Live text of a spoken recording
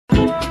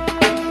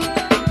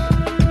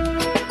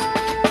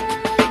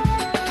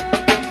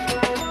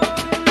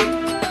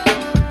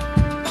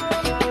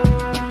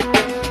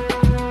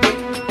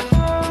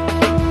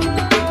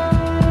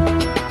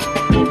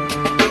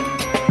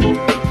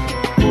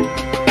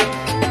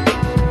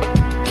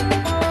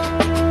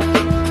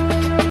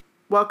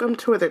Welcome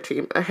to Wizard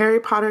Team, a Harry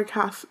Potter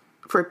cast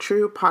for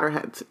true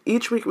Potterheads.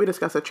 Each week we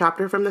discuss a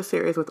chapter from the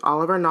series with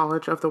all of our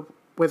knowledge of the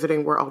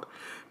wizarding world.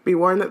 Be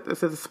warned that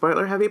this is a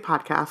spoiler-heavy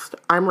podcast.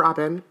 I'm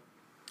Robin.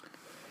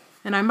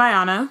 And I'm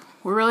Bayana.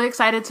 We're really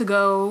excited to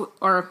go,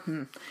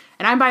 and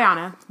I'm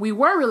Bayana. We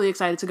were really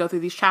excited to go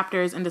through these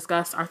chapters and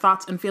discuss our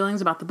thoughts and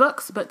feelings about the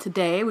books, but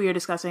today we are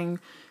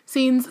discussing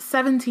scenes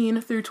 17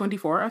 through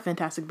 24 of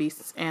Fantastic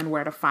Beasts and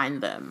where to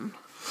find them.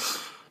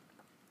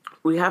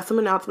 We have some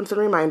announcements and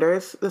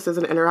reminders. This is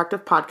an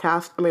interactive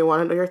podcast, and we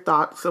want to know your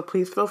thoughts, so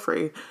please feel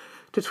free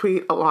to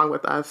tweet along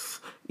with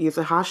us. Use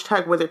the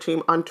hashtag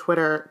WizardTeam on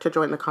Twitter to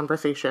join the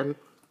conversation.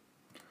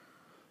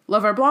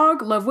 Love our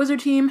blog, love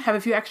Wizard Team, have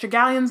a few extra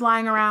galleons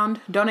lying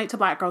around, donate to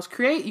Black Girls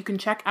Create. You can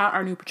check out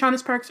our new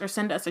Patronus perks or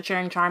send us a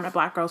cheering charm at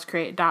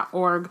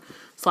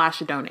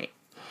blackgirlscreate.org/donate.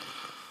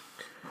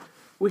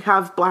 We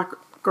have Black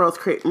Girls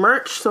Create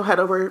merch, so head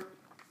over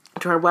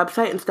to our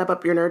website and step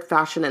up your nerd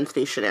fashion and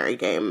stationery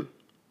game.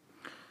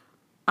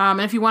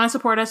 And if you want to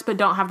support us but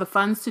don't have the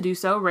funds to do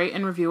so, rate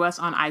and review us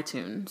on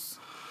iTunes.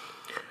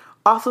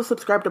 Also,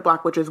 subscribe to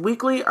Black Witches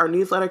Weekly, our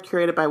newsletter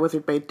curated by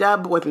Wizard Bay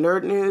Deb with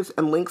nerd news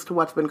and links to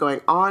what's been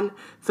going on.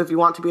 So if you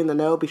want to be in the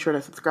know, be sure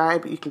to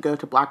subscribe. You can go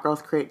to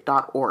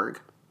blackgirlscreate.org.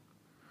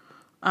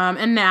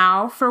 And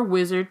now for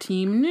Wizard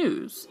Team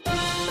news.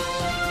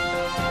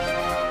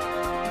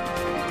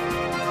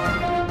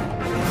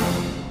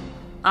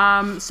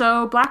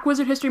 So Black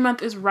Wizard History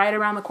Month is right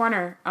around the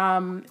corner,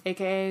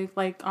 aka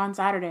like on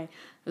Saturday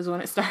is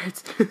when it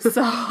starts.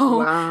 So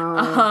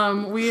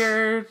Wow.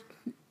 We're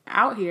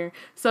out here.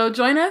 So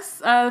join us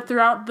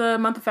throughout the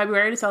month of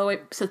February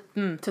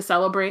to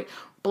celebrate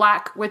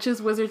Black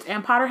witches, wizards,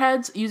 and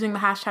Potterheads using the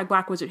hashtag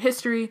Black Wizard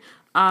History.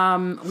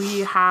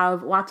 We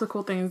have lots of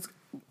cool things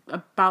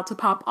about to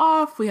pop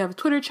off. We have a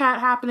Twitter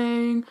chat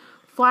happening,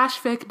 Flash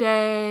Fic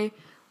Day,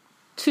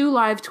 2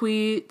 live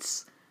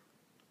tweets,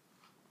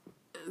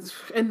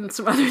 and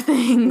some other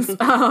things.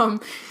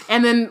 And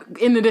then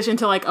in addition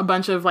to like a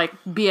bunch of like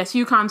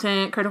BSU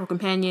content, Critical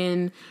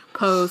Companion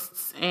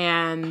posts,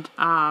 and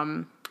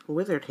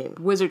Wizard Team.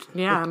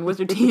 and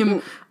Wizard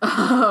Team.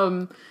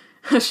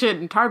 Shit,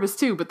 and Tarbis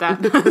too, but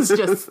that's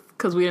just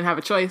because we didn't have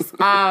a choice.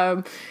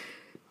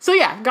 So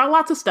yeah, got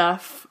lots of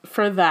stuff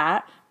for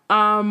that.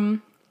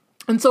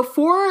 And so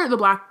for the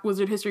Black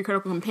Wizard History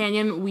Critical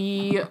Companion,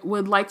 we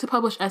would like to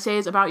publish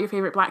essays about your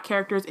favorite Black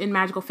characters in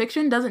magical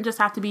fiction. Doesn't just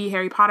have to be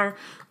Harry Potter,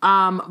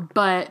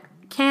 but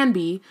can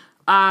be.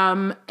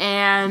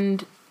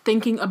 And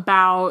thinking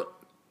about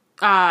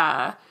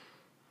how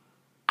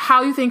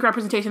you think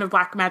representation of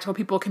Black magical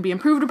people can be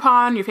improved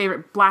upon, your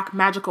favorite Black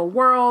magical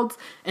worlds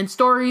and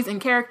stories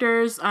and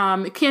characters.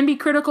 It can be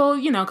critical,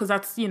 because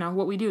that's,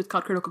 what we do. It's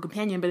called Critical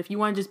Companion. But if you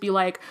want to just be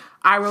like,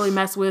 I really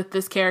mess with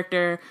this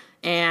character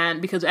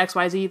and because of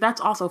XYZ,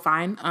 that's also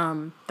fine.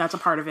 That's a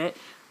part of it.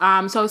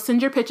 So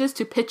send your pitches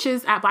to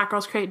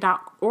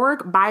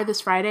pitches@blackgirlscreate.org by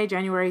this Friday,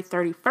 January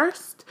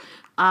 31st.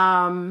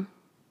 And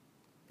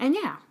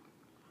yeah,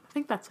 I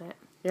think that's it.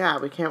 Yeah,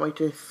 we can't wait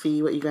to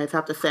see what you guys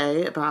have to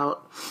say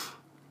about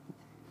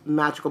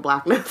magical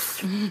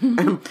blackness.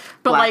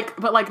 But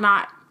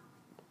not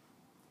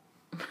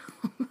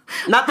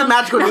not the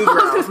magical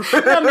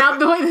Negro. Now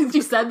the way that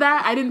you said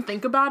that, I didn't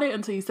think about it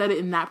until you said it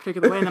in that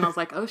particular way, and then I was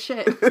like, oh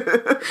shit.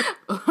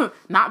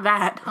 Not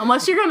that.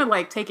 Unless you're gonna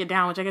like take it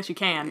down, which I guess you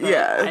can. But,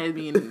 yeah. I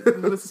mean,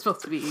 this is supposed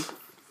to be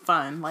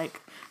fun.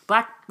 Like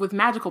Black with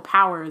magical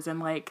powers and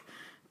like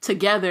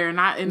together,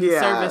 not in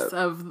service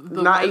of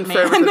the not white in man.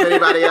 service of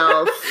anybody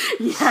else.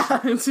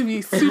 Yeah, to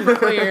be super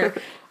clear.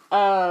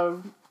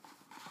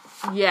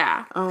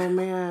 Yeah. Oh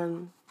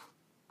man.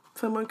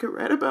 Someone could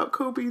write about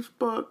Kobe's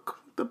book,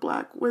 The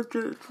Black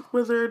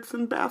Wizards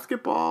and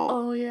Basketball.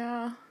 Oh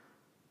yeah.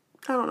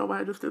 I don't know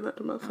why I just did that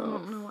to myself. I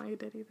don't know why you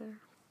did either.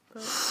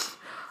 But,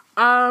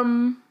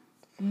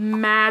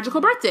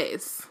 magical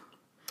birthdays.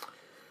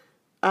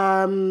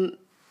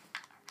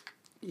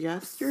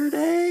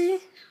 Yesterday?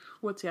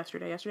 What's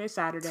yesterday? Yesterday's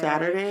Saturday.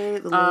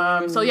 Saturday.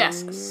 So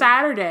yes,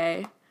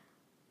 Saturday.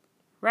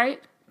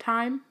 Right?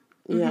 Time?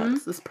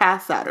 Yes, this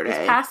past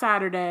Saturday.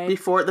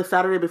 The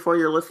Saturday before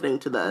you're listening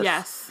to this.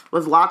 Yes.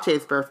 Was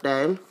Latte's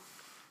birthday.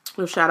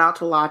 So shout out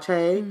to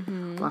Latte.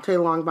 Latte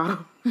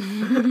Longbottom.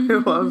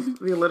 I love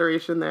the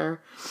alliteration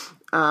there.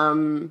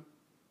 And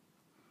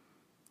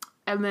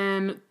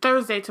then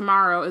Thursday,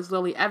 tomorrow, is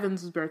Lily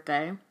Evans'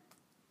 birthday.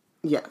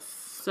 Yes.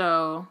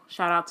 So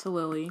shout out to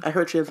Lily. I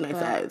heard she has nice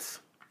eyes.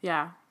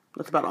 Yeah.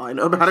 That's about all I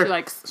know about her. She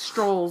like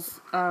strolls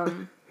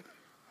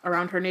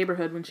around her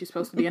neighborhood when she's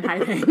supposed to be in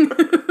hiding.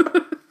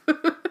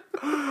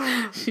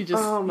 She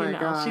just,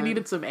 God. She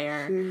needed some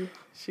air.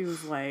 She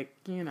was like,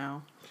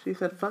 She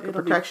said, fuck a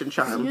protection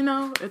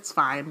charm. It's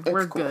fine.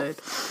 We're cool. good.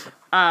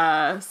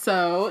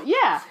 So,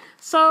 yeah.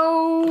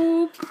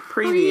 So,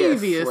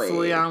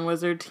 previously on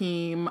Wizard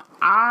Team,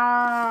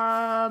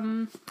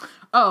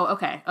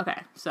 okay.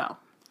 So,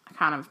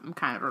 I'm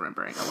kind of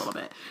remembering a little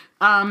bit.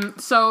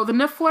 So the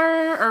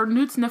Niffler, or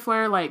Newt's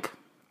Niffler, like,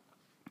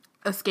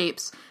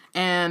 escapes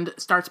and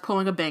starts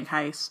pulling a bank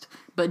heist,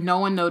 but no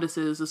one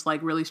notices this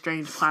like really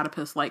strange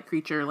platypus-like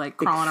creature like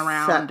crawling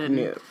around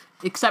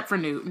except for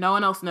Newt. No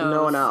one else knows.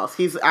 No one else.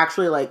 He's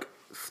actually like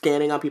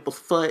standing on people's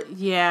foot.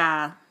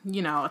 Yeah,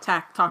 you know,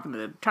 trying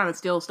to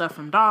steal stuff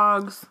from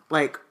dogs.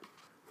 Like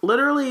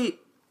literally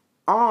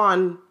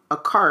on a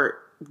cart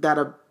that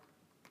a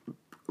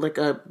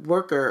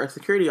worker, a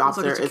security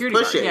officer is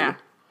pushing. Yeah.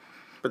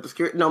 But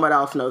nobody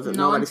else knows it.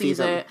 Nobody sees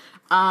it.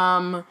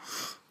 Newt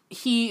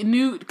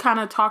kind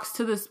of talks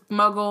to this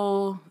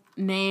muggle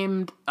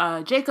named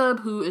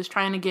Jacob, who is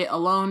trying to get a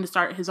loan to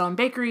start his own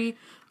bakery.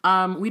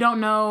 We don't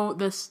know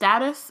the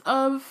status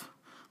of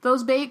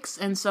those bakes,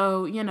 and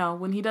so, you know,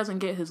 when he doesn't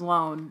get his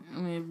loan, I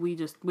mean, we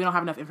don't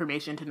have enough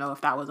information to know if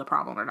that was a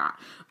problem or not.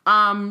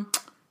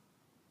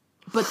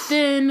 But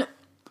then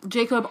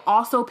Jacob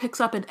also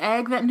picks up an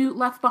egg that Newt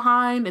left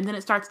behind, and then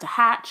it starts to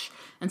hatch.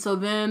 And so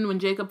then when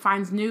Jacob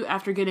finds Newt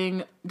after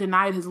getting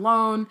denied his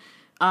loan,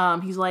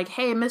 he's like,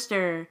 hey,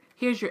 mister,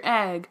 here's your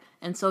egg.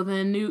 And so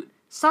then Newt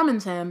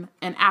summons him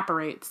and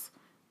apparates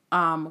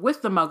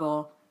with the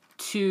muggle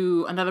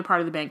to another part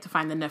of the bank to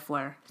find the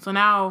Niffler. So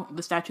now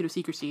the statute of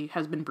secrecy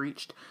has been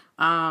breached.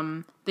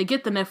 They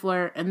get the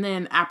Niffler and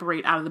then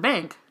apparate out of the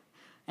bank.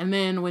 And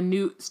then when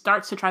Newt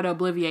starts to try to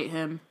obliviate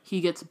him, he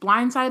gets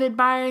blindsided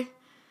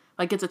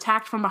gets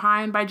attacked from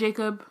behind by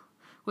Jacob,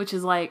 which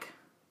is like,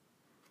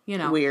 you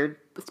know, weird.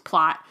 It's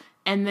plot.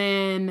 And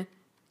then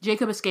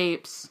Jacob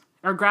escapes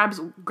or grabs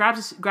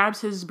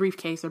his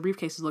briefcase. Their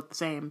briefcases look the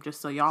same,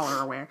 just so y'all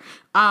are aware.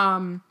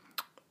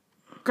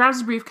 Grabs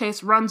his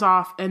briefcase, runs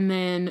off, and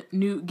then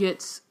Newt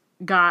gets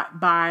got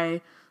by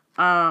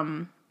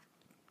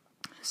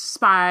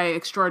spy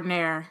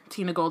extraordinaire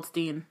Tina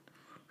Goldstein,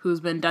 who's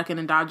been ducking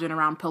and dodging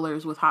around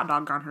pillars with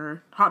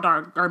mustard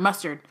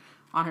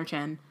on her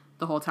chin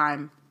the whole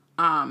time.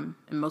 And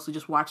mostly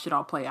just watched it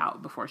all play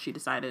out before she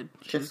decided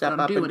she was going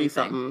to do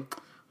anything.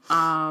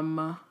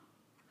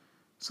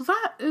 So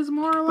that is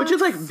more or less... Which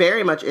is, like,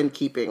 very much in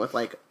keeping with,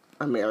 like,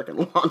 American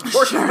law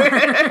enforcement.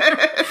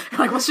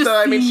 Like, let's just see.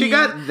 I mean, she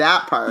got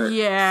that part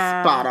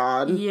spot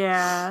on.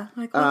 Yeah.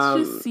 Like,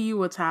 let's just see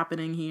what's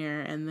happening here,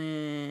 and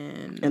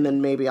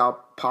then maybe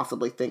I'll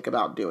possibly think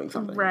about doing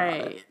something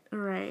about it.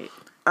 Right.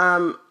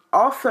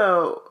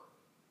 Also,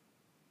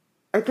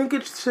 I think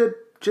it should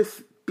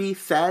just be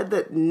said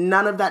that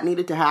none of that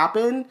needed to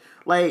happen.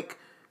 Like,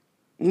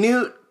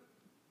 Newt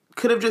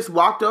could have just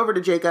walked over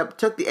to Jacob,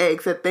 took the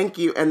egg, said thank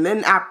you, and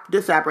then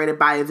disapparated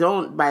by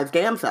his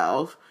damn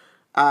self.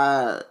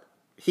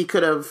 He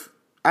could have,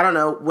 I don't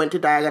know, went to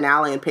Diagon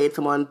Alley and paid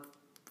someone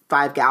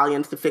 5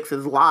 galleons to fix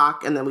his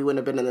lock, and then we wouldn't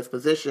have been in this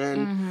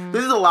position. Mm-hmm.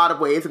 There's a lot of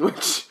ways in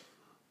which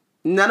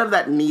none of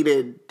that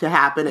needed to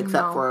happen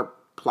except for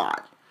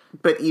plot.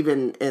 But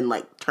even in,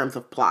 like, terms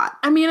of plot.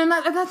 I mean, and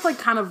that's, like,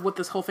 kind of what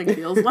this whole thing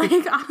feels like.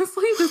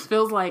 Honestly, this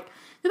feels like,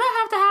 did that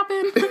have to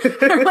happen?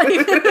 Or,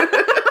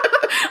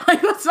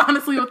 like, that's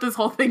honestly what this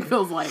whole thing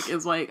feels like.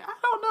 Is, like, I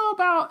don't know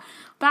about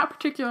that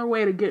particular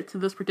way to get to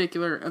this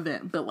particular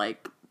event. But,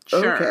 like,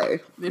 sure.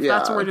 Okay. If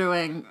that's what we're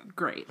doing,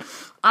 great.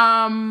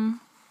 So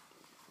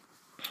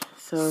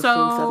scene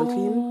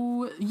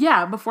 17?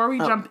 Yeah, before we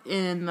jump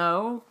in,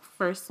 though,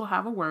 first we'll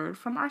have a word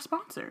from our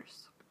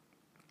sponsors.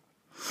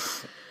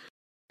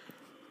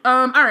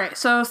 All right,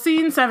 so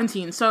scene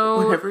 17.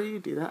 So whenever you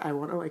do that, I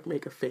want to like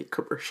make a fake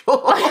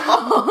commercial.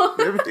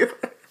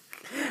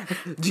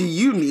 Do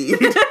you need?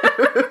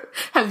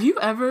 Have you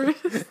ever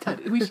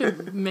studied? We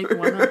should make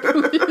one up.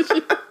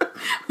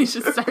 We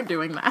should start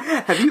doing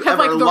that. Have you ever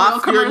like the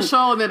lost real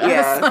commercial and then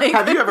us, like...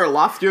 Have you ever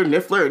lost your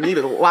Niffler and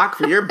needed a lock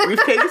for your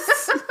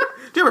briefcase?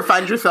 Do you ever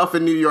find yourself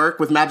in New York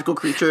with magical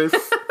creatures?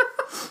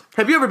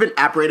 Have you ever been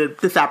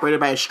disapparated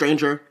by a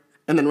stranger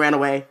and then ran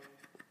away?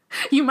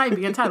 You might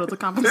be entitled to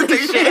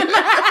compensation.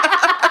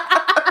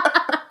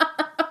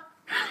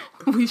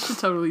 We should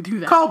totally do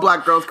that. Call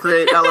Black Girls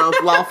Create LL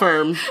law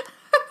firm.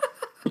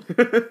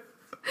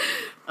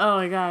 Oh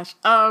my gosh.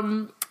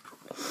 All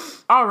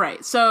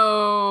right.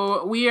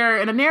 So we are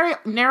in a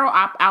narrow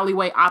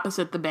alleyway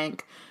opposite the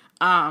bank,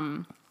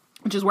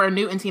 which is where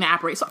Newt and Tina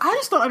apparate. So I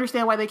just don't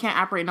understand why they can't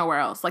apparate nowhere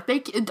else. Like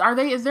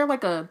is there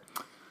like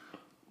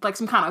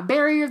some kind of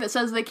barrier that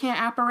says they can't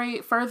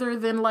apparate further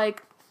than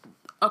like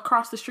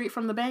across the street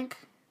from the bank?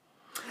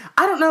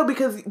 I don't know,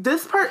 because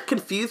this part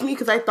confused me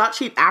because I thought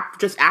she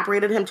just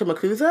apparated him to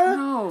MACUSA.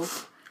 No.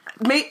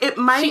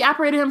 She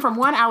apparated him from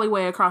one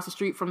alleyway across the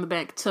street from the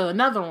bank to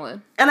another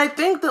one. And I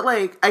think that,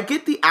 like, I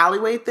get the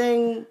alleyway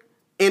thing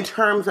in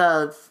terms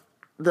of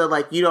the,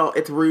 like, you know,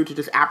 it's rude to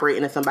just apparate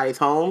into somebody's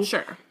home.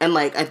 Sure. And,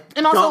 like,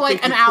 and also,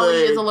 like, an alley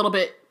is a little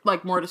bit,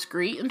 like, more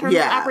discreet in terms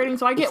of apparating,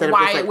 so I get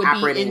why it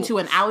would be into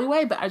an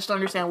alleyway, but I just don't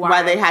understand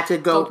why they had to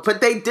go.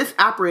 But they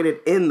disapparated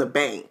in the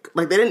bank.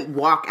 Like, they didn't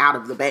walk out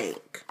of the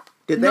bank.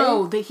 Did they?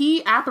 No,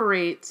 he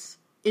apparates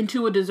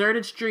into a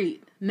deserted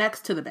street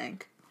next to the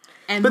bank.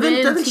 And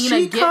then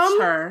Tina gets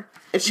her.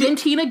 then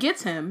Tina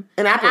gets him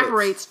and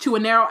apparates to a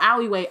narrow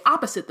alleyway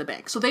opposite the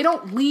bank. So they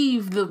don't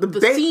leave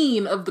the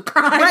scene of the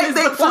crime. Right,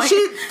 that's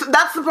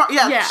the part.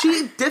 Yeah,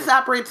 she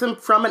disapparates him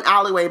from an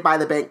alleyway by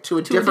the bank to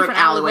a different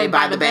alleyway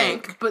by the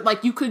bank. But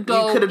like you could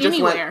go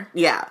anywhere.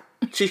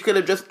 She could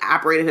have just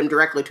apparated him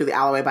directly to the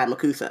alleyway by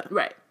Makusa.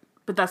 Right,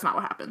 but that's not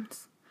what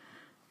happens.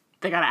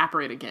 They gotta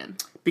apparate again.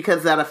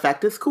 Because that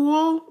effect is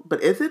cool,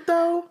 but is it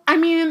though? I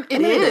mean,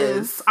 it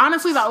is.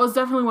 Honestly, that was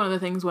definitely one of the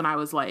things when I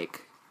was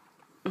like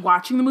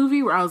watching the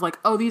movie where I was like,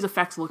 oh, these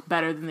effects look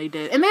better than they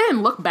did. And they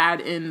didn't look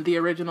bad in the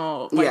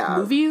original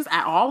movies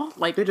at all.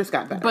 Like they just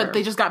got better. But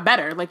they just got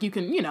better. Like you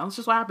can, it's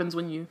just what happens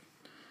when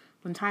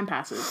time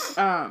passes.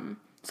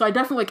 So I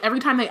definitely, like, every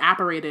time they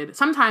apparated,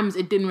 sometimes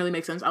it didn't really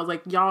make sense. I was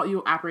like, y'all,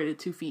 you apparated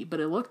 2 feet, but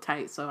it looked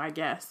tight, so I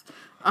guess.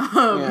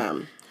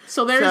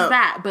 So there's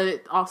that, but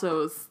it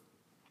also is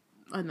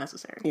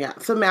unnecessary. Yeah.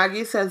 So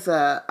Maggie says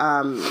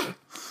a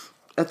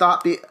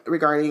thought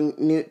regarding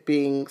Newt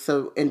being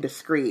so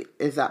indiscreet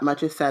is that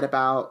much is said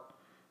about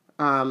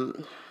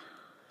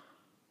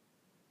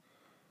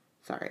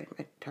sorry,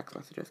 my text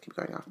messages keep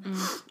going off.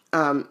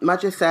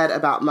 Much is said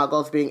about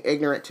Muggles being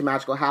ignorant to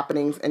magical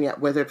happenings, and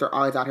yet wizards are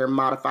always out here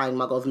modifying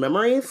Muggles'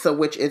 memories. So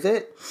which is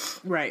it?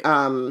 Right.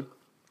 And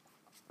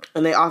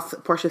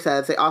Portia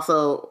says, they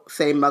also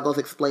say Muggles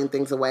explain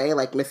things away,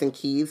 like missing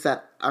keys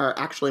that are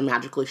actually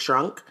magically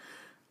shrunk.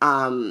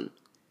 And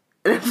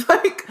it's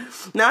like,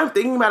 now I'm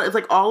thinking about it, it's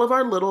like all of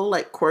our little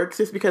like quirks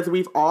is because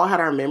we've all had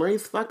our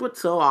memories fucked with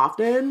so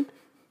often.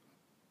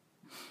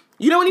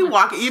 You know when you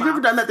walk, you've ever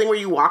done that thing where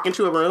you walk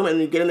into a room and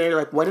you get in there, you're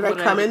like, what did I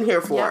come in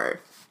here for? Yep.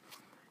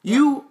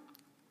 You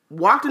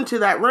walked into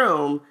that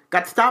room,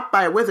 got stopped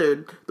by a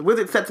wizard, the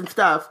wizard said some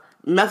stuff,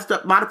 messed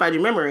up, modified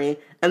your memory,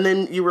 and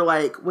then you were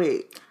like,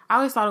 wait. I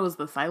always thought it was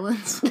the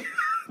silence.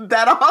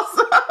 That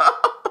also.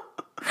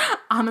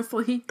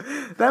 Honestly.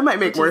 That might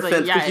make more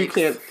sense because you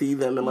can't see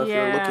them unless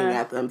you're looking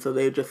at them, so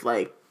they just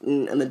like,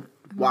 and then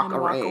walk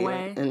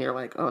away. And you're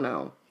like, oh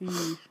no.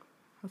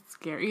 That's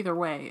scary. Either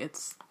way,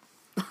 it's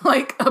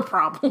like a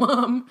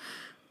problem.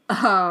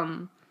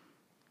 So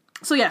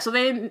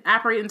they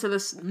apparate into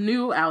this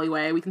new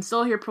alleyway. We can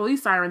still hear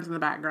police sirens in the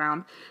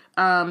background.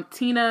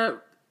 Tina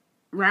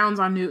rounds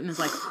on Newt and is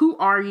like, who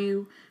are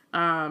you?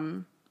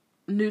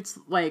 Newt's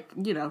like,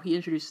 he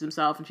introduces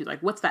himself and she's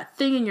like, what's that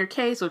thing in your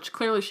case? Which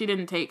clearly she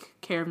didn't take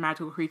care of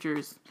magical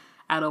creatures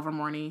at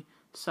Overmorny.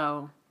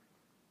 So,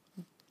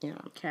 yeah.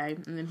 Okay.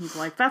 And then he's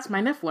like, that's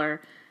my Niffler.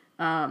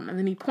 And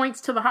then he points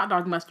to the hot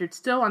dog mustard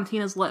still on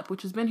Tina's lip,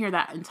 which has been here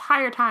that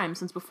entire time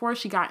since before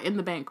she got in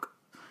the bank,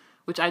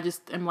 which I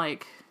just am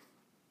like,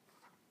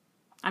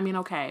 I mean,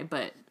 okay,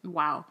 but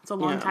wow, it's a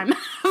long time to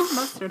have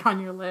mustard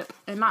on your lip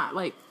and not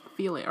like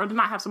feel it or to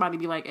not have somebody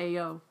be like, hey,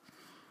 yo.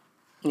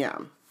 Yeah.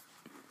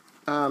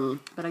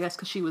 But I guess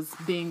because she was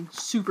being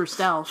super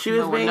stealth, she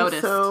was being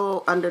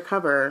so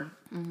undercover,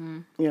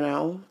 and I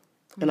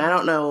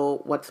don't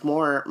know what's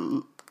more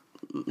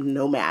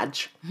nomad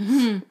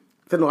than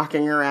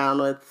walking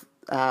around with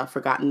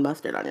forgotten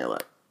mustard on your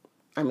lip.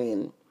 I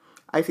mean,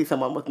 I see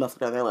someone with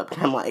mustard on their lip,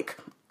 and I'm like,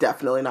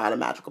 definitely not a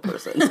magical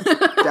person.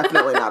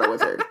 Definitely not a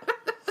wizard.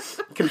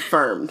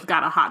 Confirmed.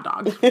 Got a hot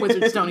dog.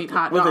 Wizards don't eat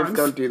hot dogs. Wizards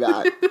don't do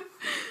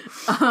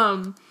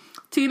that.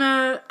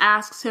 Tina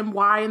asks him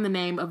why in the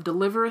name of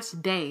Deliverous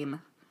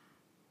Dame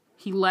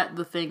he let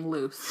the thing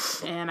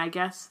loose. And I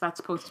guess that's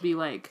supposed to be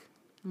like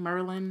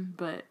Merlin,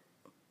 but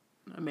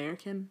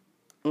American.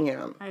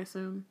 Yeah. I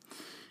assume.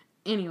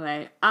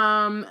 Anyway,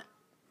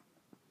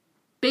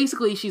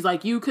 basically she's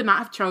like, you could not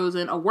have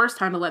chosen a worse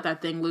time to let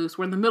that thing loose.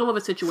 We're in the middle of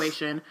a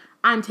situation.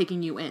 I'm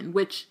taking you in.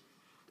 Which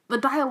the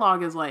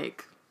dialogue is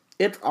like...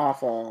 It's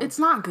awful. It's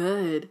not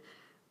good.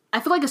 I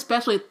feel like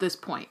especially at this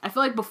point. I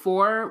feel like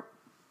before...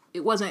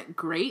 It wasn't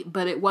great,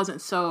 but it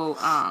wasn't so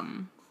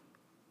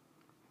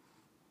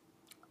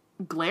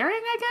glaring,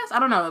 I guess. I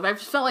don't know. I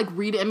just felt like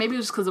reading, and maybe it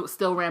was just because it was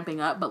still ramping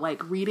up, but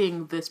like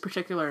reading this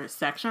particular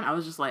section, I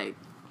was just like...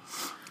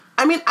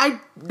 I mean,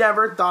 I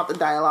never thought the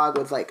dialogue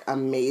was like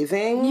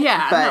amazing.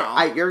 Yeah,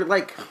 but you're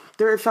like,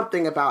 there is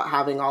something about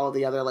having all of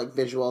the other like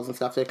visuals and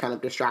stuff to kind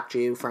of distract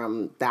you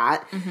from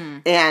that. Mm-hmm.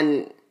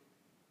 And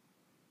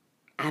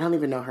I don't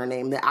even know her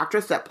name. The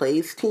actress that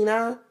plays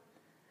Tina...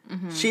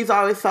 Mm-hmm. She's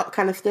always felt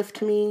kind of stiff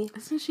to me.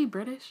 Isn't she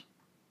British?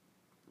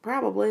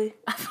 Probably.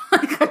 I feel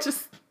like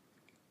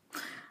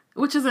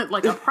which isn't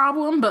like a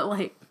problem, but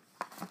like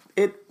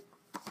it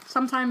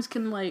sometimes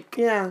can like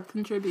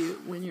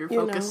contribute when you're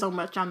focused so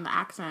much on the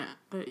accent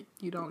that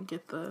you don't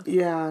get the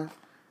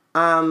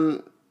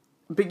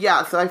but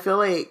yeah, so I feel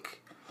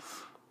like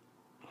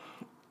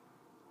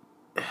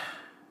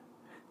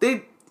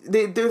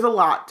there's a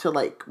lot to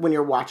like when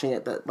you're watching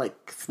it that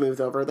like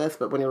smooths over this,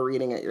 but when you're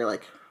reading it, you're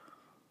like.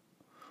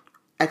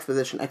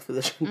 Exposition.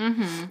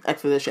 Mm-hmm.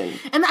 Exposition.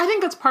 And I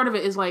think that's part of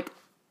it is like,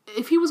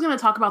 if he was going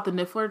to talk about the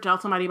Niffler, tell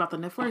somebody about the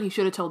Niffler, he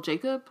should have told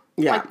Jacob.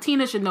 Yeah. Like,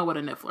 Tina should know what a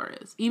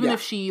Niffler is. Even if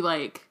she,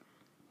 like,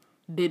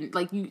 didn't,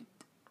 like,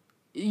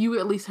 you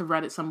at least have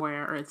read it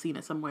somewhere or had seen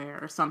it somewhere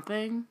or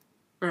something.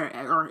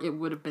 or it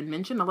would have been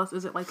mentioned, unless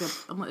is it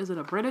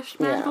a British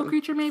magical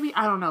creature maybe?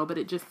 I don't know, but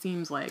it just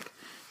seems like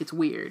it's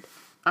weird.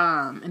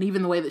 And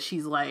even the way that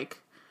she's like,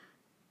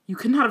 you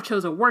could not have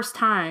chose a worse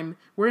time.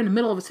 We're in the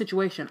middle of a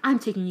situation. I'm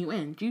taking you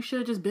in. You should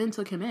have just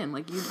took him in.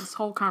 Like, this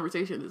whole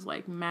conversation is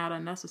like mad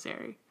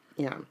unnecessary.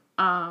 Yeah.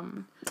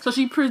 So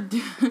she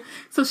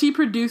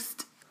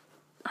produced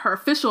her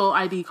official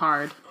ID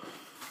card,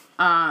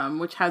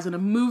 which has her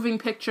moving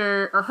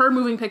picture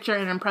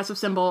and an impressive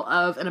symbol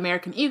of an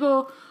American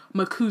eagle,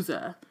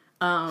 MACUSA.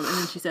 And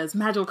then she says,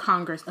 Magical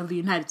Congress of the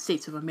United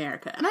States of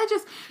America. And I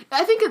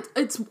think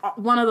it's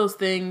one of those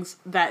things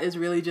that is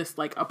really just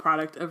like a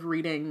product of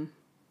reading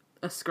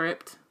a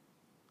script.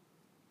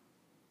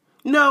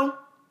 No.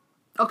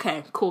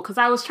 Okay, cool. Because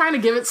I was trying to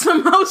give it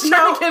I'm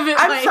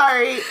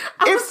sorry.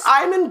 If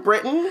I'm in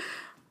Britain,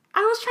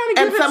 I was trying to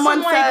give it some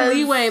like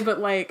leeway, but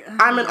like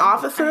I'm an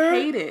officer. I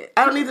hate it.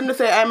 I don't need them to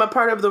say I'm a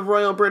part of the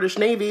Royal British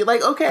Navy.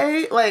 Like,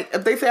 okay, like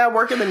if they say I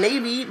work in the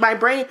Navy, my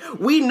brain,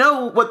 we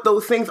know what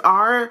those things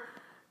are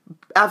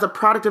as a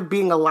product of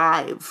being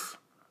alive.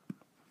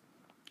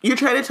 You're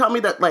trying to tell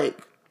me that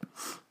like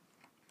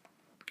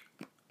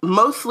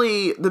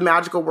mostly the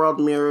magical world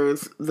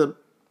mirrors the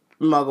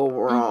Muggle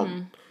world.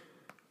 Mm-hmm.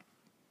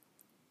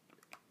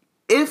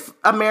 If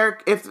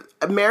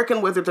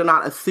American wizards are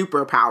not a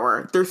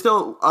superpower, they're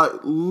still a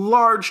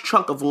large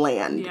chunk of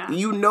land. Yeah.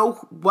 You know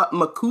what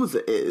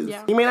MACUSA is.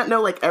 Yeah. You may not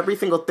know like every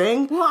single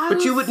thing,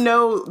 but you would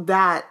know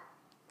that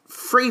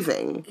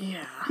phrasing.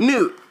 Yeah.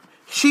 Newt.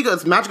 She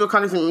goes, Magical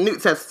Congress, and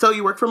Newt says, so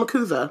you work for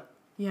MACUSA.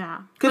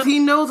 Yeah. Because he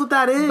knows what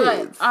that is.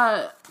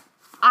 But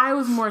I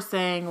was more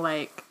saying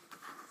like,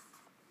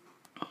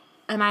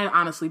 and I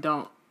honestly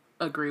don't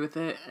agree with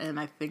it, and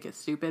I think it's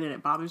stupid and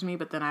it bothers me,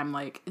 but then I'm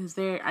like,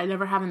 I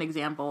never have an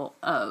example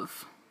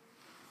of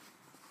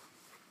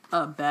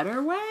a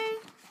better way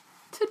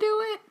to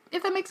do it,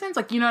 if that makes sense.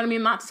 Like, you know what I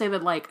mean? Not to say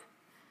that like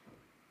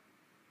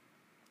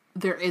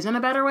there isn't a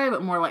better way,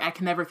 but more like I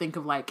can never think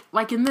of like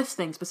in this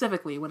thing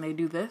specifically when they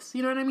do this,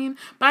 you know what I mean?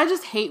 But I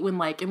just hate when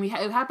like, and it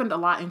happened a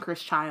lot in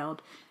Cursed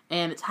Child,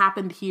 and it's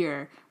happened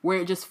here where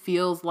it just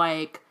feels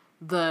like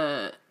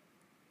it's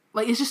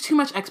just too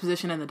much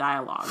exposition in the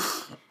dialogue.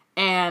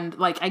 And,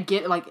 like, I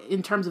get, like,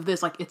 in terms of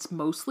this, like, it's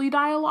mostly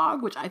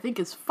dialogue, which I think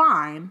is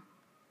fine.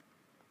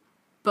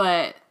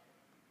 But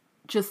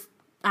just,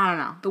 I don't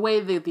know, the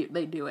way they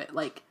do it,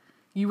 like,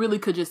 you really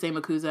could just say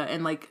MACUSA,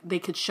 and, like, they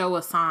could show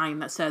a sign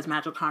that says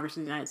Magical Congress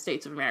of the United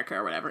States of America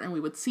or whatever, and we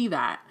would see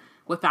that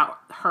without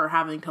her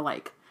having to,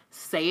 like,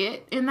 say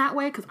it in that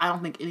way, because I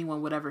don't think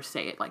anyone would ever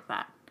say it like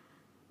that.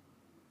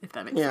 If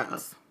that makes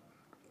sense.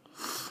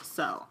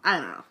 So, I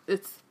don't know. I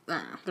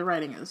don't know. The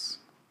writing is...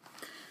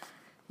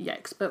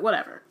 yikes, but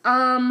whatever.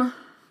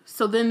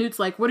 So then Newt's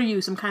like, what are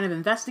you, some kind of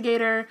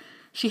investigator?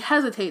 She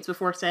hesitates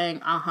before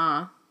saying,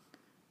 uh-huh.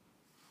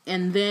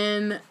 And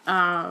then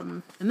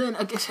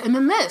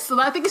this. So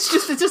I think it's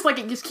just like,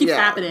 it just keeps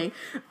happening.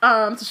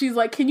 So she's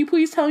like, can you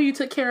please tell me you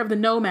took care of the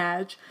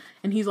No-Maj?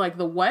 And he's like,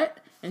 the what?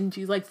 And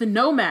she's like, the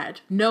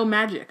No-Maj, no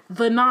magic,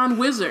 the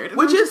non-wizard.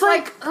 Which is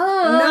like,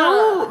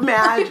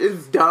 No-Maj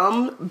is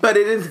dumb, but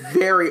it is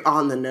very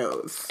on the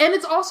nose. And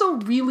it's also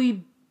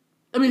really...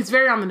 I mean, it's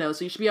very on the nose,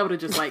 so you should be able to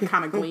just, like,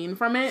 kind of glean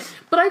from it.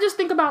 But I just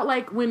think about,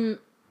 like, when...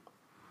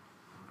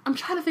 I'm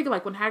trying to think of,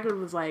 like, when Hagrid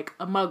was, like,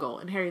 a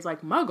Muggle, and Harry's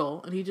like,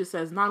 Muggle? And he just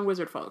says,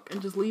 non-wizard folk,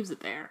 and just leaves it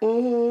there.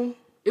 Mm-hmm.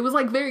 It was,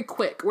 like, very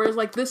quick. Whereas,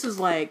 like, this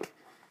is, like...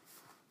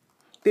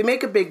 They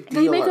make a big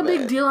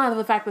deal out of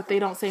the fact that they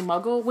don't say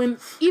Muggle, when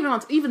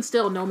even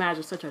still, No-Maj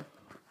is such a...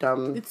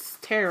 dumb... It's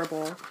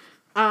terrible.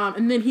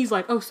 And then he's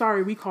like, oh,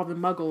 sorry, we call them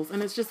Muggles.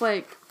 And it's just,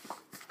 like...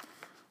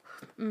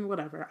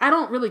 whatever. I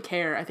don't really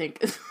care, I think.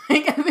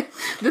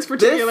 This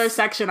particular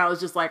section, I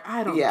was just like,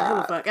 I don't give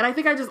a fuck. And I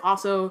think I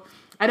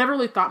never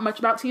really thought much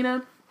about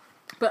Tina,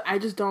 but I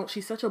just don't,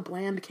 she's such a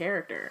bland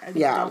character. I just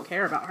don't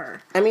care about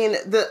her. I mean,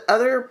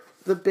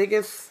 the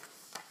biggest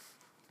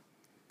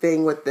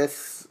thing with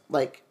this,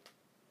 like,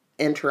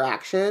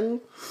 interaction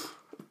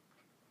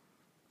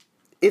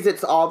is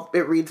it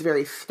reads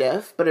very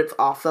stiff, but it's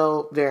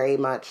also very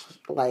much,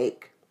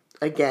 like,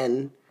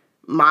 again...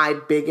 my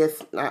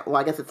biggest, well,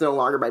 I guess it's no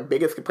longer my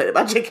biggest complaint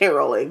about J.K.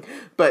 Rowling,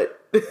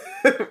 but,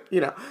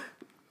 you know,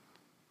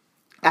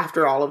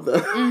 after all of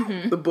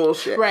the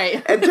bullshit.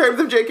 Right. In terms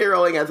of J.K.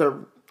 Rowling as a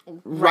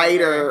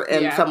writer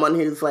and someone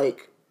who's,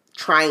 like,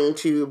 trying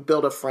to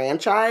build a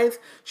franchise,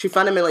 she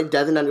fundamentally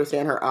doesn't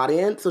understand her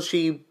audience, so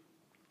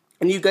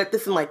and you get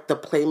this in, like, the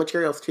play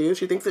materials, too,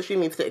 she thinks that she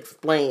needs to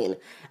explain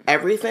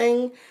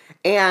everything,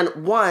 and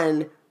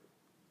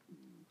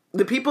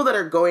the people that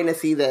are going to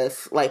see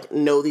this, like,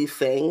 know these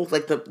things.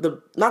 Like,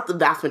 the not the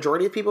vast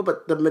majority of people,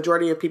 but the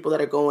majority of people that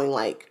are going,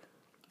 like,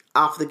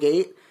 off the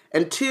gate.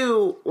 And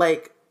two,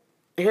 like,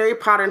 Harry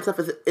Potter and stuff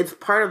it's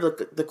part of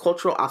the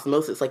cultural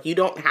osmosis. Like, you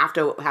don't have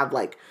to have,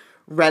 like,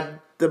 read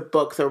the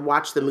books or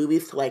watch the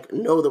movies to, like,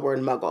 know the word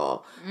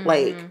Muggle. Mm-hmm.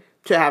 Like,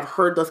 to have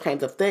heard those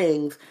kinds of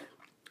things.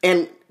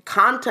 And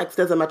context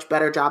does a much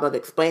better job of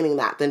explaining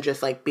that than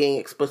just like being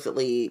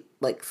explicitly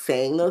like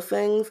saying those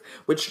things,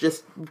 which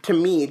just to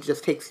me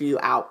just takes you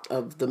out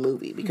of the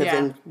movie, because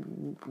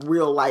in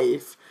real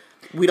life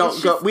we don't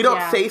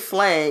say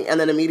slang and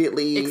then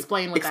immediately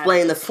explain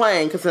the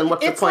slang, because then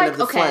what's the point of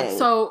the slang?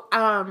 So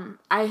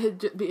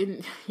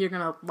you're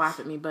gonna laugh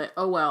at me, but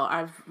oh well,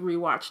 I've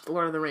rewatched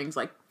Lord of the Rings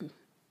like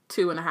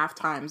 2.5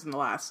 times in the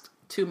last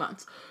 2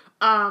 months.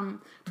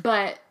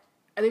 But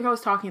I think I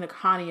was talking to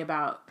Connie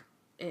about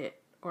it,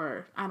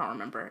 or I don't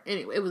remember.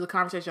 Anyway, it was a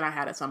conversation I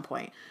had at some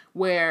point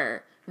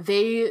where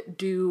they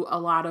do a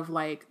lot of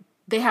like,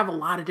 they have a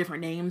lot of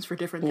different names for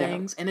different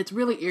things. And it's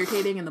really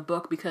irritating in the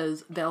book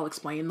because they'll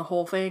explain the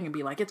whole thing and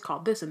be like, it's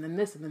called this and then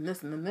this and then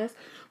this and then this.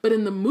 But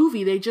in the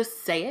movie, they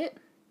just say it.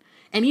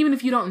 And even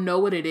if you don't know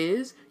what it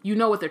is, you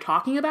know what they're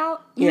talking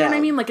about. You know what I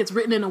mean? Like, it's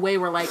written in a way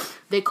where like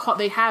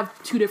they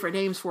have 2 different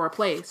names for a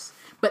place.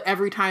 But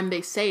every time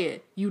they say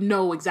it, you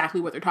know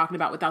exactly what they're talking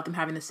about without them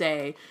having to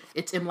say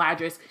it's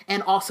Imladris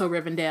and also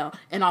Rivendell.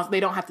 And also, they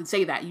don't have to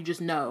say that. You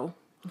just know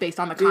based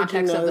on the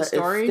context of the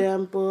story.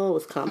 Istanbul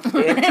was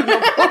complicated.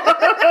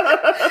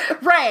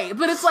 Right.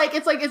 But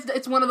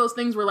it's one of those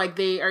things where like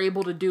they are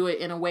able to do it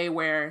in a way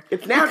where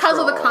it's natural. Because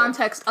of the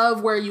context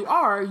of where you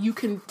are, you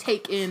can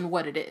take in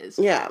what it is.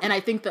 Yeah. And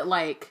I think that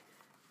like,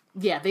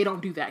 they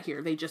don't do that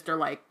here. They just are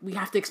like, we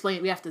have to explain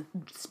it. We have to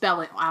spell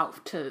it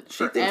out for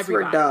everybody.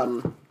 We're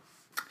dumb.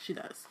 She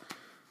does.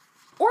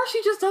 Or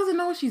she just doesn't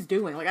know what she's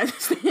doing. Like, I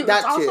just think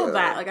it's also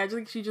that. Like, I just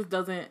think she just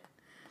doesn't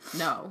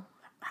know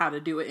how to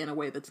do it in a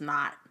way that's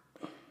not,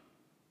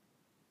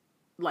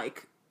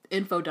 like,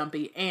 info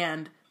dumpy,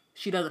 and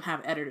she doesn't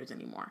have editors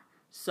anymore.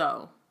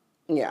 So.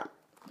 Yeah.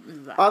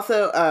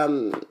 Also,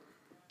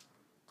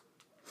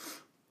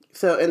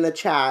 so in the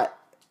chat,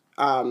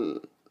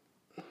 I'm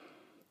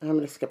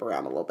going to skip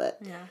around a little bit.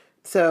 Yeah.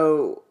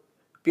 So,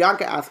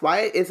 Bianca asked,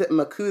 why is it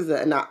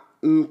Makuza and not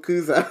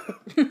Mkuza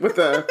with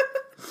a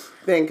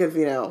thing? Because,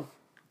 you know,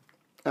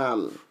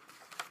 I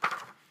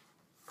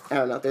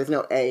don't know, there's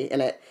no A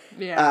in it.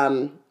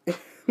 Yeah.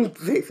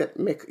 They said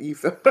Mick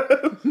USA.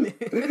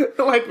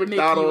 Like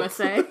McDonald's.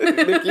 Mick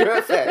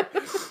USA. Mick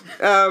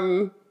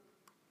USA.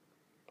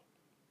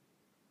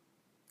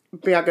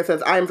 Bianca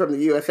says, I am from the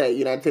USA,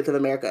 United States of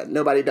America.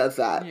 Nobody does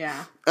that.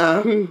 Yeah.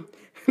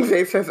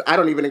 Zay says, I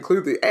don't even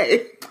include the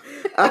A.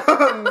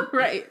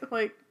 Right.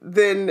 Like,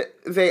 then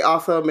Zay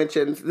also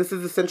mentions, this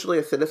is essentially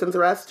a citizen's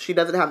arrest. She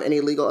doesn't have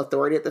any legal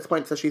authority at this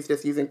point, so she's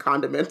just using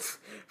condiments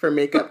for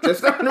makeup.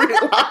 Just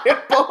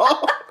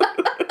unreliable.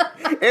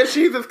 And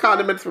she uses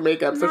condiments for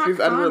makeup, so she's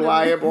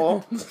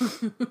unreliable.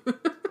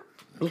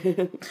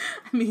 I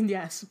mean,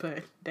 yes,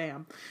 but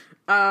damn.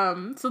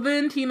 So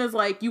then Tina's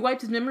like, you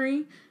wiped his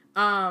memory?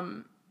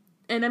 And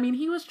I mean,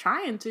 he was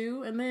trying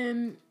to, and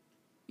then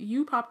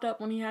you popped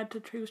up when he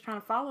was trying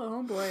to follow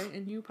homeboy,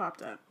 and you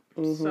popped up.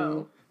 Mm-hmm.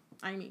 So,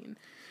 I mean,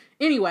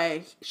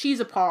 anyway,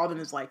 she's appalled and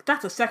is like,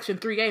 that's a Section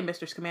 3A,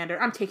 Mr.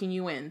 Commander. I'm taking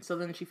you in. So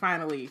then she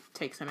finally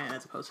takes him in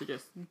as opposed to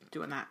just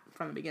doing that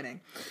from the beginning.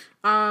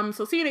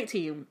 So scene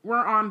 18,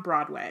 we're on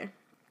Broadway,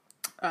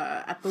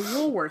 at the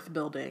Woolworth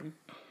building.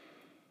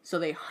 So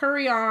they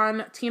hurry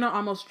on. Tina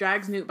almost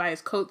drags Newt by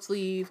his coat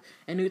sleeve.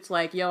 And Newt's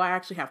like, yo, I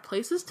actually have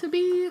places to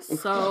be.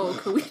 So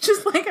could we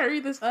just, like, hurry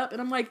this up? And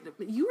I'm like,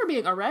 you were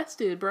being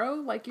arrested, bro.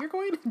 Like, you're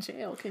going to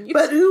jail. Can you?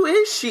 But who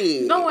is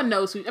she? No one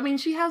knows who. I mean,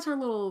 she has her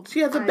little...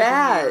 She has a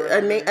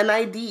badge, an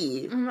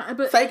ID,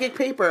 but psychic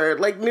paper.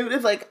 Like, Newt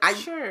is like,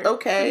 sure.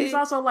 Okay. But he's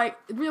also like,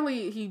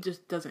 really, he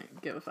just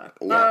doesn't give a fuck.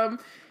 Yeah.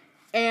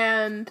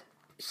 And...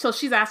 So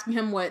she's asking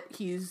him what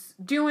he's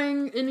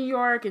doing in New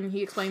York, and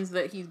he explains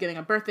that he's getting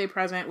a birthday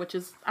present, which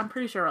is, I'm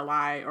pretty sure, a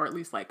lie, or at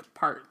least, like,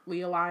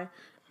 partly a lie.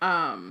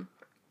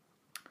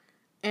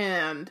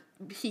 And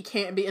he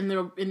can't be, and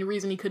the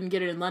reason he couldn't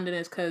get it in London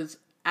is because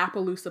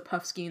Appaloosa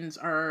Puffskeins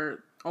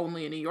are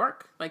only in New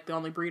York. Like, the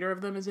only breeder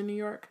of them is in New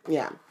York.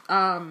 Yeah.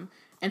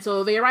 And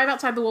so they arrive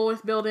outside the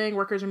Woolworth building.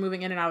 Workers are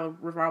moving in and out of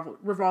a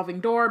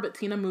revolving door, but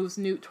Tina moves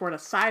Newt toward a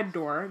side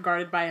door,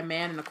 guarded by a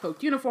man in a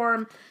cloaked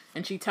uniform,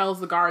 and she tells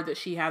the guard that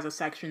she has a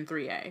Section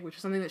 3A, which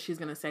is something that she's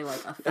going to say,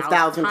 like, a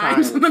thousand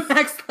times in the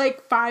next,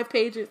 like, 5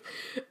 pages.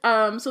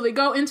 So they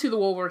go into the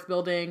Woolworth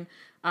building.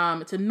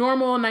 It's a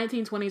normal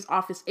 1920s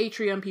office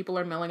atrium. People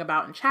are milling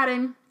about and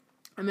chatting.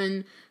 And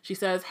then she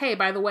says, hey,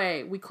 by the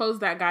way, we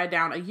closed that guy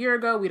down a year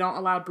ago. We don't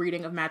allow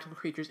breeding of magical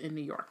creatures in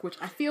New York, which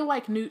I feel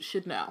like Newt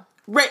should know.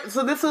 Right.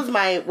 So this was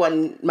my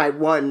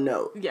one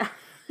note. Yeah.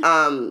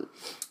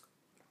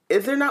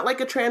 Is there not, like,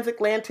 a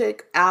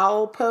transatlantic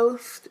owl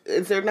post?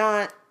 Is there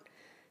not,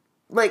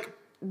 like,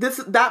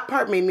 that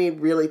part made me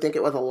really think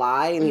it was a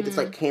lie, and he just,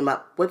 like, came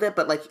up with it,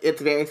 but, like,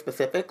 it's very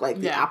specific, like,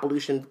 the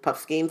Appalachian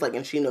Puffskeins, like,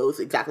 and she knows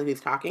exactly who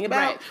he's talking about.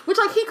 Right. Which,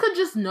 like, he could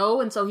just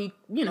know, and so he,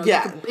 you know,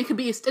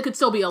 it could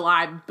still be a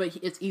lie, but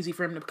it's easy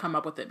for him to come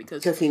up with it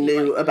because he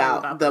knew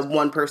about the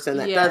one person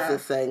that does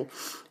this thing.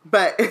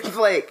 But it's,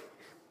 like,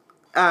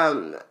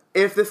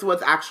 if this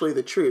was actually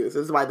the truth,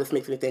 this is why this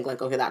makes me think,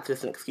 like, okay, that's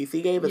just an excuse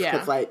he gave. It's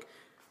because, like,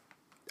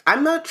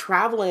 I'm not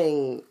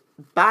traveling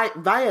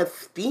via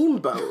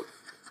steamboat.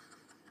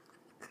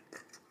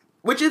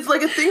 which is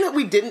like a thing that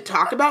we didn't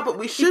talk about, but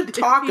we should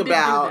talk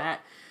about.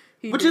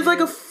 Which is like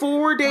a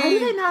 4-day. Why do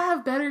they not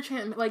have better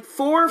chance? Like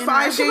 4 or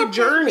 5 day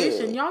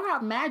journey. Y'all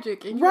got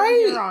magic, and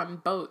you're on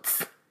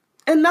boats,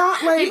 and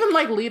not like even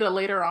like Lita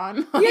later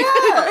on. Like,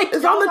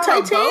 it's on the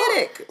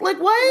Titanic. Like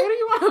what? What do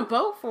you want a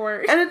boat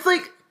for? And it's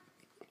like,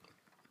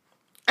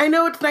 I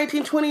know it's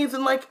 1920s,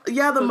 and like the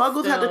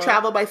Muggles had to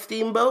travel by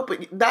steamboat,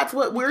 but that's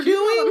what we're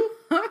doing.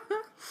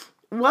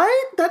 What?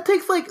 That's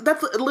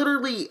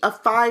literally a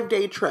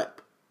 5-day trip.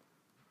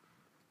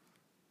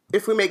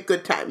 If we make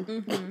good time.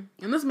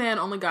 Mm-hmm. And this man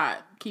only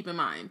got, keep in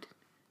mind,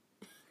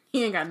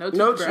 he ain't got no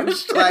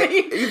toothbrush. Like,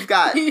 he's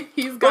got,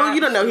 well,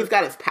 you don't know, he's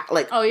got his,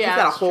 he's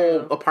got a whole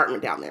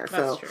apartment down there.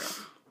 That's true.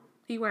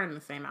 He wearing the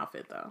same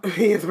outfit, though.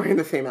 He is wearing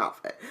the same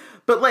outfit.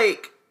 But,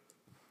 like,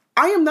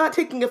 I am not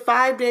taking a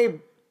 5-day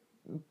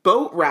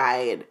boat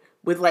ride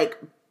with, like,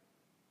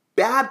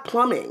 bad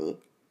plumbing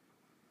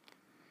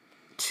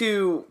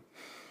to...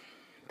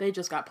 They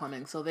just got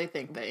plumbing, so they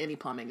think that any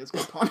plumbing is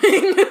good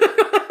plumbing.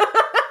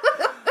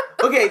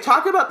 Okay,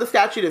 talk about the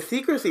statute of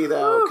secrecy,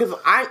 though, because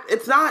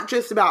it's not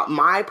just about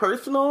my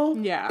personal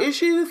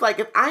issues. Like,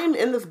 if I'm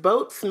in this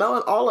boat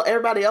smelling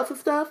everybody else's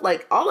stuff,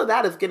 like, all of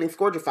that is getting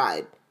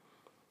scourgified.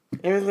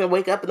 Everyone's going to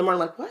wake up in the morning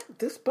like, what?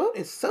 This boat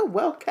is so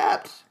well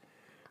kept.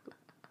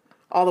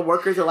 All the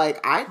workers are like,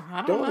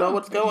 I don't know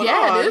what's going on.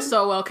 Yeah, it is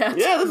so well kept.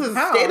 Yeah, this is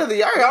state of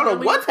the art. I don't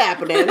know what's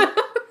happening.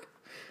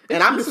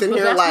 And I'm just sitting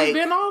here like,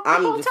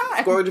 I'm just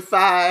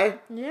Scourgify,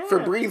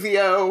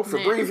 Fabrizio. Not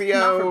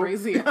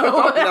Fabrizio.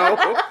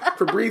 No,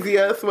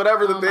 Fabrizius,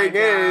 whatever the thing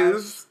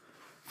is.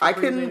 I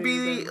couldn't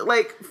be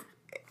like...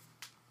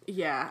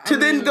 Yeah.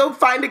 Then go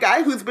find a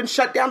guy who's been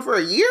shut down for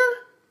a year?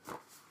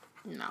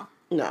 No.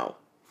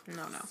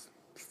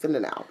 Send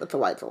it out. That's a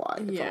lie. It's a lie.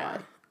 It's a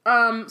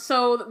lie.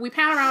 So we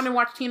pan around and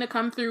watch Tina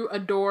come through the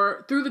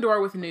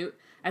door with Newt.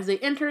 As they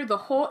enter, the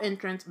whole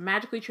entrance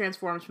magically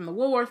transforms from the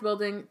Woolworth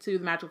building to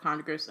the Magical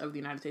Congress of the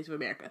United States of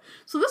America.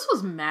 So this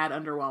was mad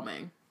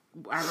underwhelming.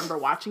 I remember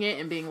watching it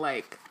and being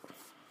like,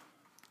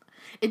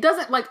 it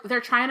doesn't, like, they're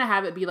trying to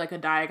have it be like a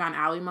Diagon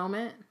Alley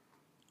moment.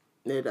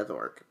 It doesn't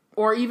work.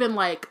 Or even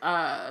like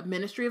a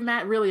Ministry of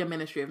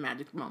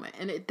Magic moment.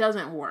 And it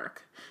doesn't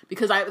work.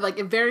 Because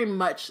it very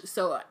much,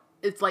 so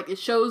it's like, it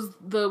shows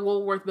the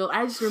Woolworth building.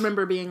 I just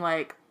remember being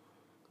like,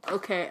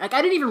 okay, like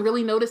I didn't even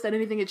really notice that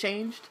anything had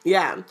changed.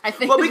 Yeah, I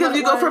think because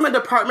you go from a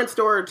department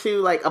store to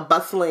like a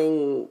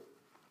bustling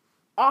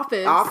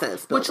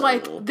office, which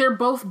like they're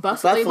both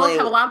bustling. They both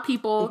have a lot of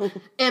people,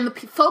 and the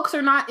folks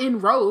are not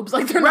in robes.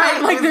 Like they're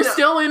not like they're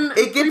still in.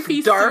 It gets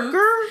darker,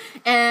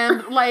 suits,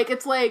 and like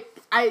it's like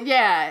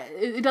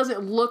it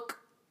doesn't look.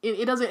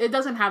 It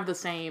doesn't have the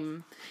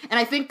same. And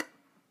I think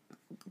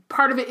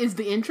part of it is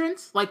the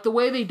entrance. Like, the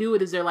way they do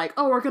it is they're like,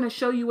 oh, we're going to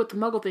show you what the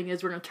Muggle thing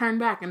is. We're going to turn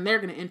back, and they're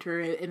going to enter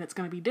it, and it's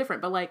going to be different.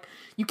 But, like,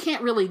 you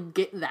can't really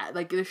get that.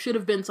 Like, there should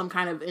have been some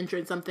kind of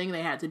entrance, something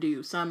they had to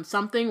do.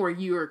 Something where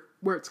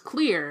it's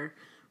clear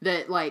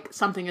that, like,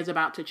 something is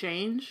about to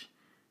change.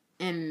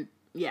 And,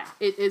 yeah,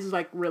 it is,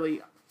 like, really...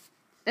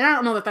 And I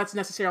don't know that that's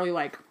necessarily,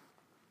 like,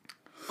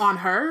 on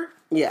her.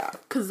 Yeah.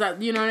 Because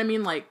that, you know what I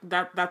mean? Like,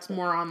 that's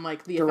more on,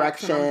 like, the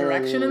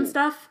direction and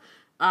stuff.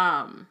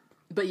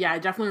 But yeah, I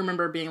definitely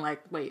remember being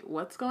like, wait,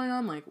 what's going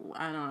on? Like,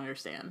 I don't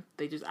understand.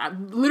 They just,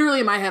 literally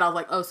in my head, I was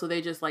like, oh, so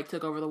they just like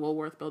took over the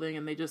Woolworth building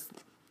and they just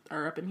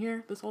are up in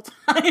here this whole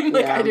time?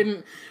 Like, I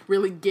didn't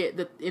really get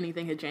that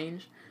anything had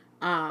changed.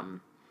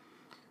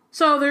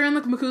 So they're in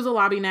the MACUSA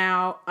lobby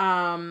now,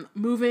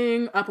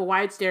 moving up a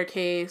wide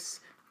staircase.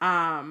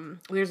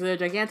 There's a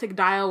gigantic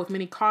dial with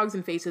many cogs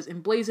and faces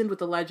emblazoned with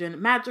the legend,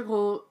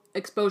 magical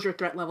exposure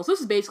threat levels.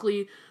 This is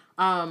basically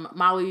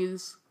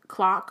Molly's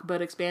clock,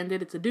 but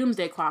expanded. It's a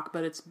doomsday clock,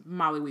 but it's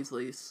Molly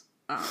Weasley's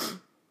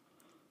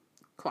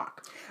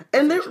clock.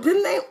 And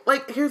didn't they,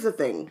 like, here's the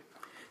thing.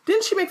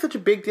 Didn't she make such a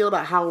big deal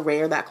about how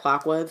rare that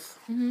clock was?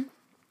 Mm-hmm.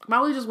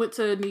 Molly just went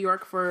to New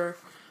York for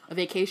a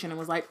vacation and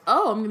was like,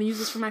 oh, I'm going to use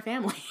this for my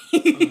family.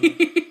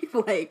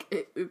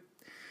 Like,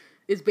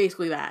 it's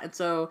basically that. And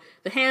so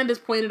the hand is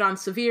pointed on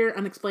severe,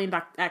 unexplained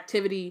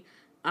activity,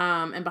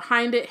 and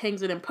behind it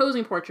hangs an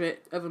imposing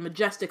portrait of a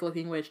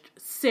majestic-looking witch,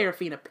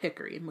 Serafina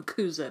Pickery,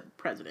 MACUSA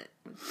president.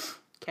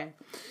 Okay.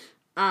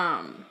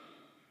 I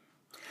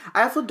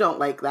also don't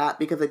like that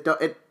because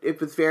it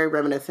was very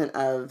reminiscent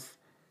of,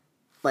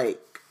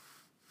 like,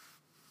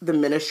 the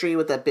Ministry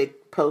with that big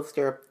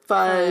poster of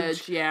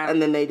Fudge. Yeah.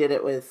 And then they did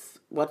it with,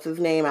 what's his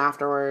name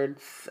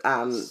afterwards?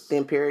 The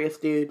Imperious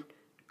dude.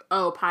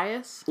 Oh,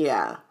 Pius?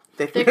 Yeah.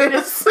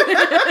 Thickness.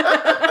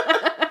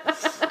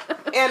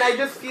 And I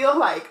just feel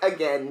like,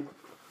 again,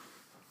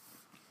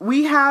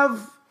 we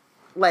have,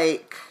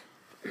 like,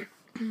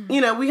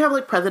 you know, we have,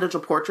 like, presidential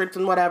portraits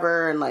and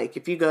whatever, and, like,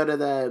 if you go to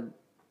the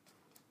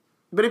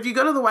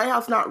White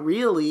House, not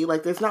really,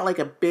 like, there's not, like,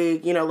 a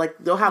big, you know, like,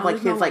 they'll have, like,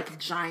 his, no, like,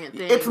 giant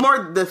thing. It's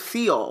more the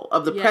seal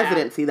of the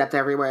presidency that's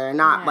everywhere, and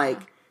not, like,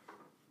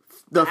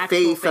 the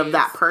face of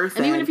that person.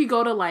 And even if you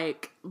go to,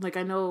 like,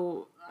 I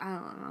know... I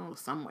don't know,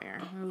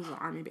 somewhere. It was an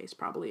army base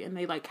probably, and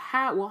they like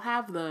will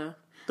have the.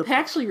 They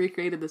actually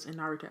recreated this in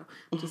Naruto,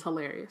 which is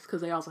hilarious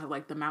because they also have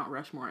like the Mount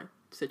Rushmore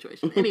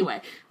situation.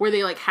 Anyway, where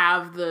they like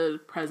have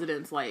the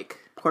president's like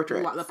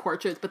portraits, the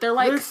portraits, but they're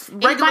like 8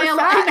 regular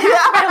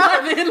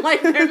by 11,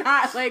 like they're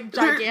not like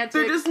gigantic.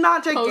 They're just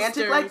not gigantic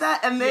posters. like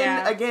that. And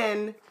then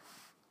again,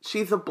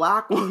 she's a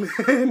black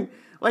woman.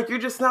 Like you're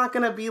just not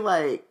gonna be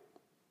like,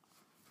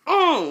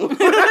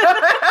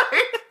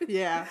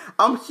 yeah,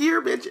 I'm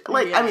here, bitch.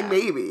 Like I mean,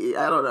 maybe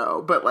I don't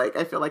know, but like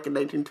I feel like in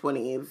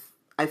 1920s.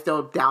 I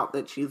still doubt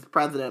that she's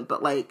president,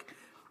 but like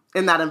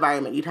in that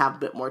environment, you'd have a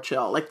bit more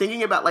chill. Like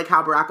thinking about like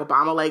how Barack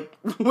Obama like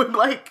would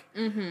like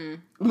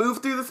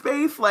move through the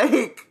space.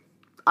 Like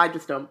I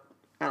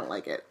don't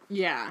like it.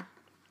 Yeah,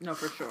 no,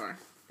 for sure.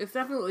 It's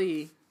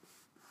definitely.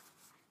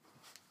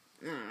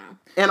 I don't know.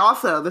 And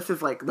also, this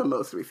is like the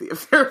most we see of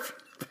Sarah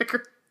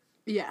Picker.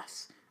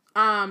 Yes.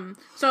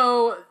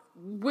 So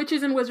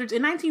witches and wizards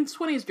in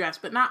 1920s dress,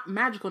 but not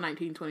magical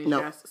 1920s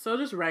dress. So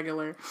just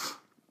regular.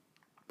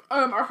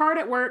 Are hard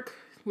at work,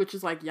 which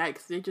is like,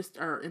 yikes, they just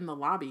are in the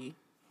lobby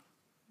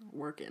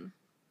working.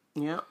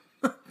 Yeah.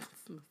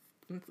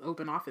 It's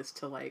open office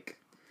to like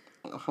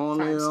a whole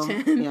times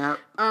new 10. Yeah.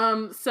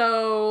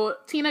 So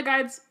Tina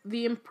guides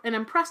an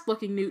impressed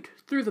looking Newt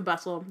through the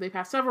bustle. They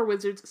pass several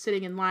wizards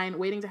sitting in line,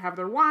 waiting to have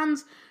their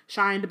wands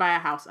shined by a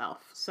house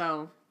elf.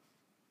 So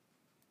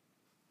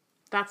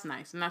that's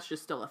nice, and that's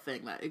just still a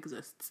thing that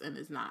exists and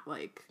is not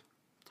like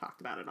talked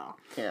about at all.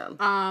 Yeah.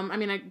 I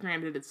mean,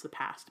 granted, it's the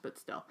past, but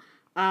still.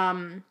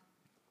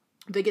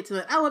 They get to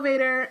the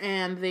elevator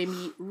and they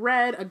meet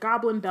Red, a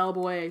goblin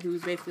bellboy,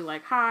 who's basically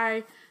like,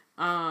 hi.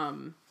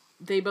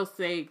 They both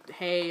say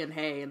hey, and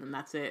then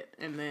that's it.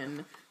 And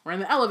then we're in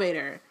the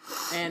elevator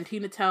and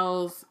Tina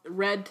tells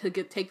Red to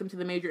take them to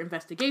the major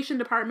investigation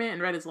department.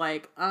 And Red is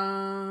like, I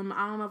don't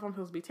know if I'm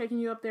supposed to be taking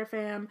you up there,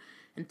 fam.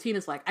 And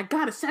Tina's like, I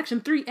got a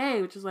section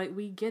 3A, which is like,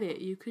 we get it.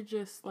 You could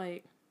just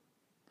like,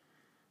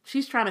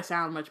 she's trying to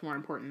sound much more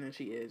important than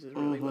she is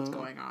really what's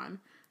going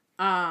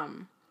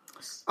on.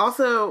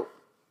 Also,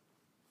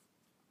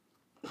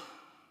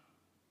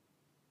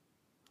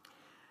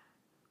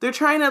 they're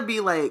trying to be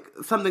like,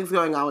 something's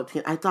going on with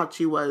Tina. I thought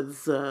she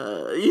was,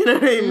 you know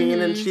what I mean?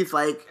 And she's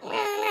like,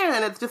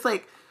 and it's just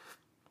like,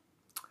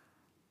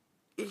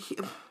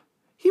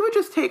 he would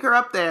just take her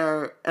up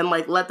there and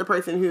like let the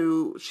person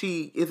who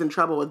she is in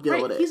trouble with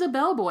deal with it. He's a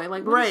bellboy.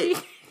 Like, right.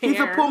 He's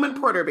a Pullman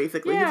porter,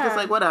 basically. Yeah. He's just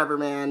like, whatever,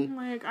 man.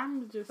 Like,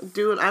 I'm just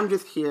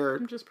here.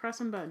 I'm just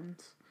pressing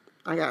buttons.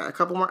 I got a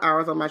couple more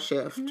hours on my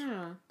shift.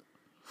 Yeah.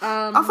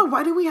 Also,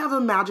 why do we have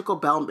a magical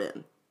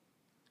bellman?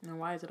 And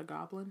why is it a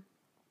goblin?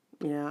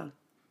 Yeah.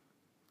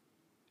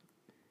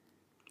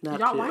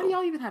 Why do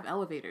y'all even have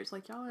elevators?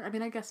 Like, y'all are, I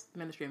mean, I guess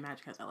Ministry of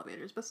Magic has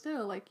elevators, but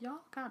still, like,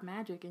 y'all got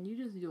magic and you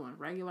just doing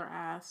regular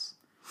ass.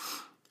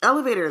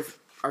 Elevators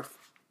are,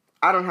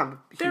 I don't have a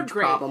huge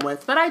problem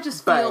with. But I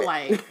just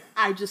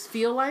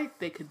feel like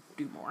they could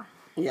do more.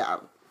 Yeah.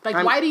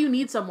 Like, why do you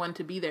need someone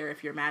to be there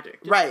if you're magic?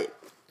 Right.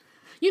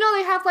 You know,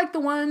 they have, like, the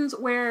ones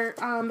where,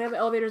 they have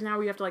elevators now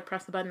where you have to, like,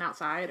 press the button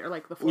outside, or,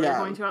 like, the floor you're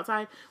going to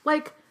outside.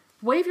 Like,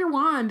 wave your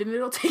wand and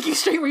it'll take you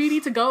straight where you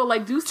need to go.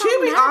 Like, do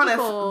something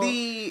magical. To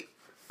be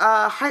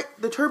honest,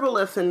 the turbo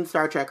lifts in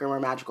Star Trek are more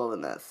magical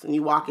than this. And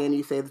you walk in,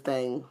 you say the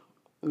thing,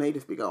 and they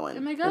just be going.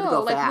 And they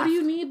go. Like, fast. What do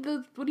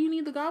you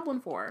need the goblin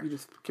for? You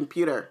just,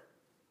 computer.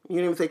 You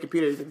didn't even say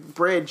computer, you said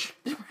bridge.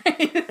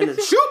 Right. And then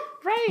shoot!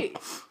 Right.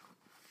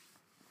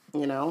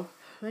 You know?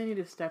 They need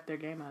to step their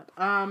game up.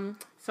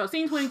 So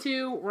scene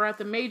 22, we're at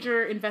the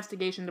major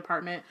investigation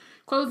department.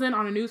 Close in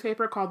on a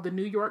newspaper called The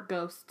New York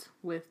Ghost,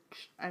 which,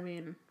 I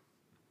mean,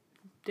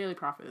 Daily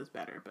Prophet is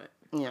better, but...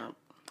 Yeah.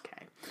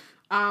 Okay.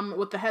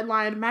 With the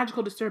headline,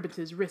 Magical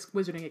Disturbances Risk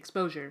Wizarding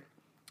Exposure.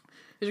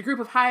 There's a group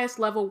of highest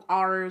level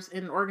R's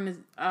in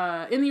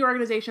the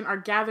organization are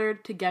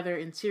gathered together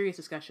in serious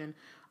discussion.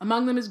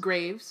 Among them is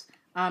Graves.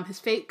 His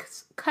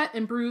face cut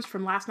and bruised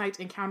from last night's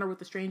encounter with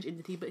the strange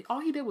entity, but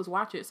all he did was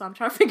watch it, so I'm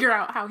trying to figure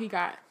out how he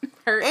got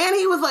hurt. And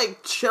he was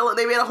like chilling.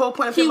 They made a whole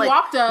point of him like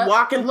walked up,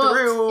 walking looked,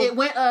 through. It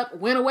went up,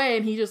 went away,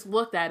 and he just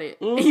looked at it.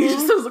 Mm-hmm. He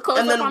just was close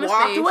and up then on his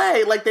walked face.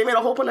 away. Like they made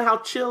a whole point of how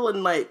chill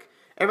and like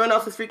everyone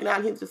else is freaking out,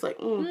 and he's just like,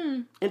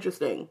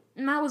 interesting.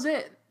 And that was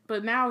it.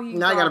 But now he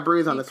got a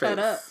bruise on his face.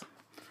 Up.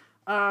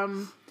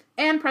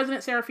 And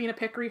President Serafina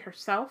Pickery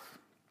herself,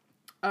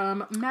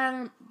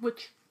 Madam,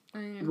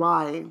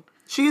 why?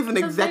 She's an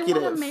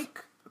executive.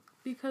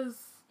 Because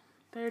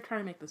they're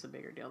trying to make this a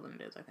bigger deal than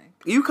it is, I think.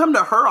 You come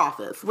to her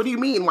office. What do you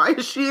mean? Why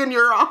is she in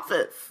your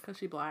office? Because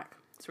she's black.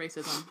 It's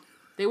racism.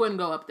 They wouldn't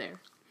go up there.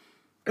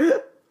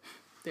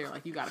 They're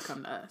like, you gotta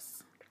come to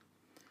us.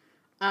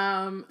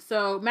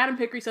 So Madam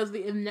Pickery says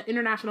the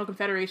International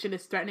Confederation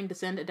is threatening to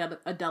send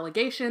a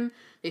delegation.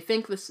 They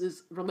think this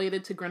is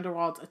related to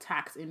Grindelwald's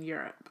attacks in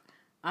Europe.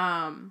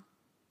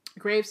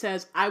 Graves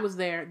says, I was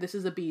there. This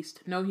is a beast.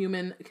 No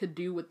human could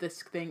do what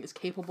this thing is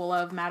capable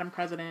of, Madam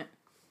President.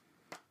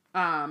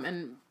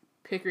 And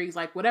Pickery's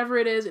like, whatever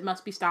it is, it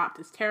must be stopped.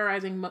 It's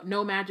terrorizing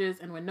no-mages,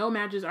 and when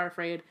no-mages are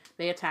afraid,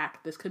 they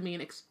attack. This could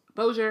mean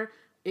exposure.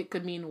 it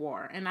could mean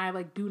war. And I,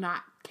 like, do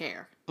not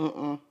care.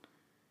 And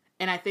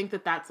I think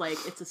that that's, like,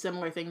 it's a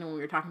similar thing to when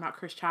we were talking about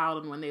Chris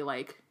Child and when they,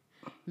 like,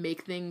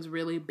 make things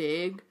really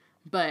big,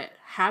 but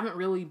haven't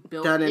really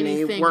built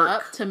anything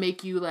up to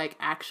make you, like,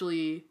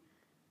 actually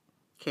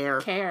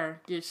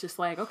care. It's just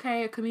like,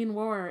 okay, it could mean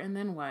war, and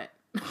then what?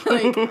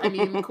 Like, I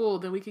mean, cool,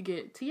 then we could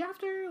get tea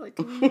after? Like,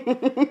 can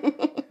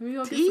we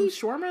go get some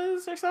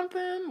shawarmas or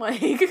something?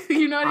 Like,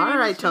 you know what I mean? All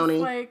right, Tony.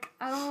 Like,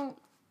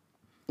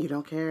 You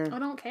don't care. I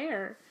don't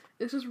care.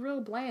 It's just real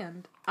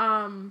bland.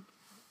 And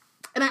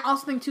I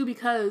also think, too,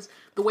 because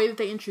the way that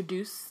they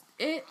introduce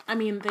it, I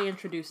mean, they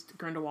introduced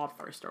Grindelwald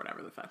first or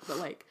whatever the fuck, but,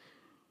 like,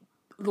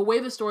 the way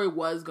the story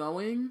was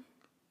going,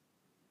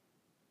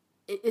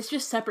 it's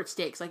just separate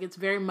stakes. Like, it's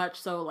very much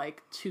so,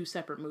 like, two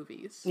separate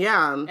movies.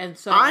 Yeah. And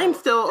so I'm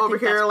still over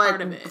here,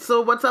 like, so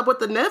what's up with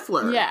the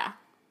Niffler? Yeah.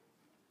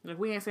 Like,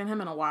 we ain't seen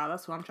him in a while.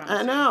 That's what I'm trying to say.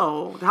 I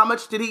know. How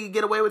much did he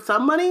get away with?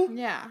 Some money?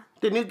 Yeah.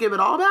 Didn't you give it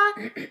all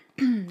back?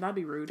 That'd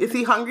be rude. Is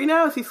he hungry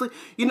now? Is he sleep?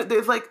 You know,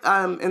 there's, like,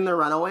 in The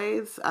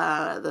Runaways,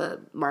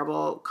 the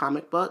Marvel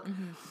comic book,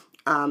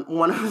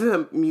 one of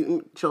the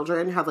mutant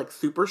children has, like,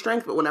 super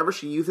strength, but whenever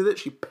she uses it,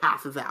 she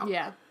passes out.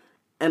 Yeah.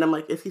 And I'm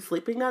like, is he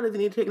sleeping now? Does he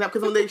need to take a nap?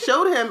 Because when they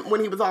showed him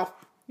when he was all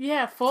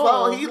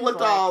full, he looked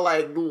like, all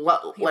like he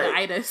had the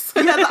itis. He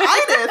had the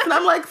itis, and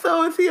I'm like,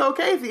 so is he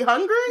okay? Is he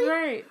hungry?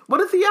 Right.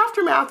 What is the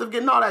aftermath of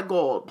getting all that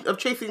gold, of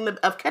catching the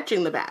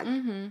bag?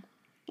 Mm-hmm.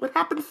 What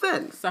happens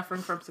then?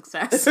 Suffering from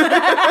success.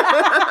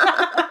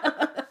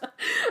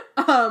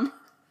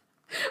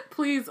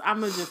 Please, I'm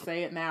gonna just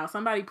say it now.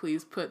 Somebody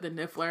please put the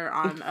Niffler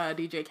on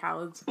DJ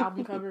Khaled's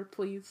album cover,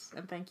 please,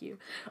 and thank you.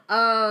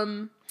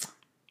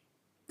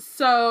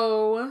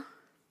 So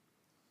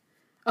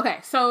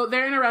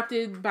they're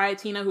interrupted by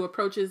Tina, who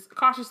approaches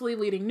cautiously,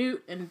 leading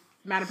Newt, and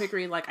Madame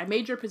Pickery like, I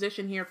made your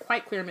position here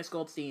quite clear, Miss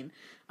Goldstein.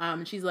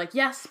 And she's like,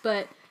 yes,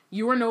 but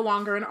you are no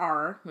longer an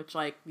R, which,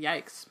 like,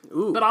 yikes.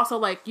 Ooh. But also,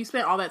 like, you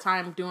spent all that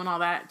time doing all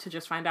that to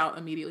just find out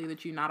immediately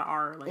that you're not an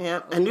R. Like, yeah,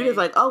 okay. And Newt is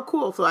like, oh,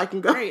 cool, so I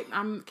can go. Great,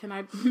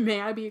 may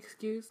I be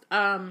excused?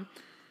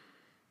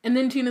 And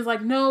then Tina's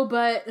like, no,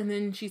 but, and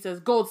then she says,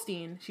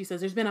 Goldstein. She says,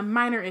 there's been a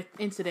minor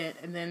incident.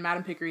 And then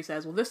Madame Pickery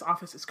says, well, this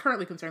office is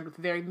currently concerned with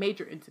very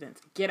major incidents.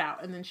 Get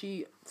out. And then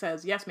she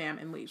says, yes, ma'am,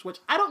 and leaves. Which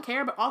I don't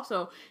care, but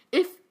also,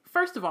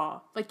 first of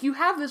all, like, you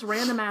have this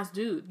random ass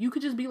dude. You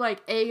could just be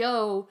like,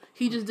 ayo,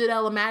 he just did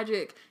Ella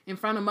Magic in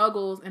front of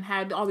Muggles and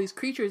had all these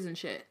creatures and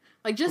shit.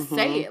 Like, just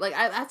say it. Like,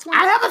 that's why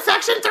I have a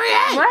Section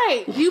 3A!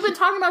 Right. You've been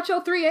talking about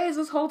your 3As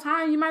this whole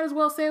time. You might as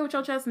well say it with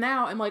your chest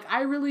now. And, like,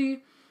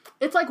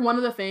 it's, like, one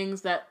of the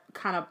things that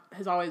kind of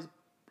has always,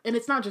 and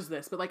it's not just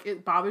this, but, like,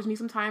 it bothers me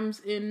sometimes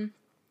in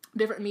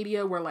different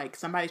media where, like,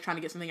 somebody's trying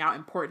to get something out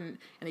important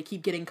and they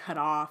keep getting cut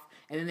off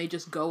and then they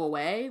just go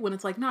away when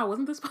it's like, no,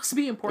 wasn't this supposed to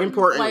be important?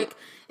 Like,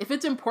 if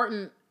it's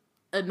important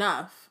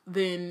enough,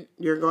 then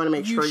you're going to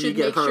make sure you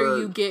get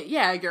heard.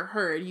 You're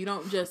heard. You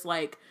don't just,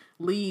 like,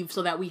 leave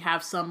so that we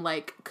have some,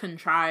 like,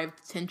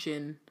 contrived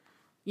tension.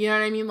 You know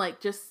what I mean? Like,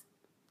 just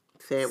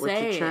say it with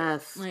your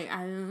chest. Like, I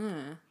don't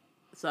know.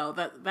 So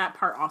that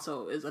part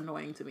also is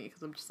annoying to me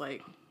because I'm just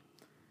like,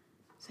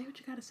 say what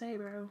you gotta say,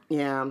 bro.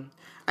 Yeah.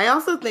 I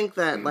also think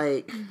that,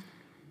 like,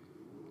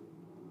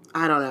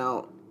 I don't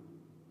know.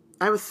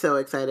 I was so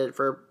excited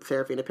for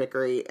Serafina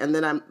Pickery, and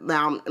then I'm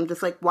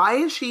just like, why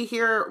is she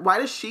here? Why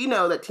does she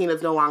know that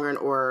Tina's no longer an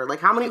Auror?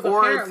 Like, how many Aurors?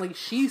 Apparently,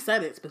 she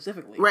said it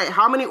specifically. Right.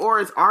 How many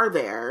Aurors are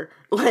there?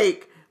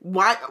 Like,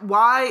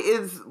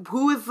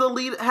 who is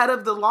the head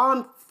of the law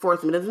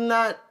enforcement? Isn't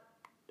that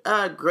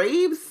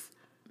Graves?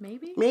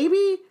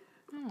 Maybe?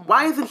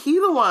 Why isn't he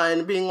the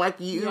one being like,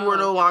 you were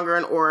no longer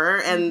an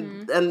Auror?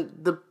 And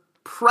the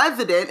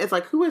president is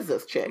like, who is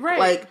this chick?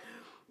 Right.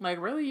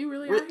 Like really? You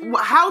really are here?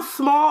 How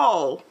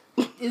small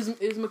is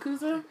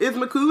Makuza? Is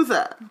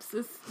Makuza?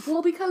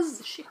 Well,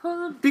 because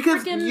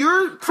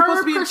you're supposed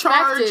to be in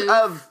charge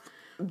of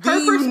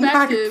her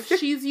perspective.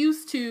 She's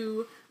used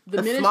to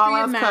the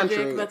Ministry of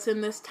Magic that's in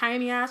this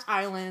tiny ass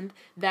island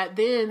that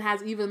then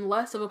has even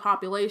less of a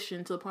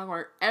population to the point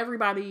where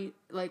everybody,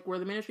 like, where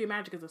the Ministry of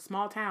Magic is a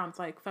small town, it's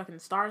like fucking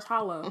Stars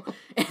Hollow.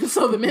 And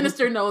so the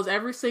minister knows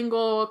every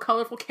single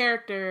colorful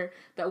character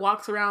that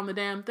walks around the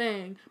damn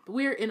thing. But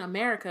we're in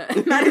America,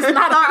 and that is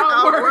not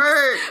how it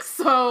works.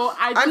 So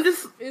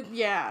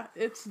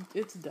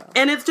it's dumb.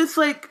 And it's just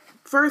like,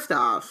 first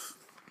off,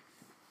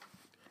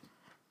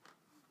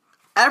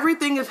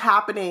 everything is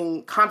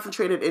happening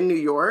concentrated in New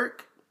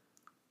York.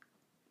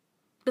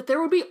 But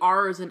there would be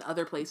R's in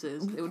other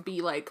places. It would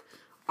be, like,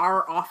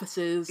 our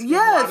offices in a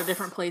lot of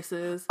different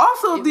places.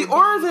 Also, the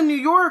Aurors in New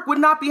York would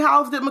not be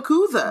housed at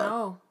Makuza.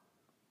 No.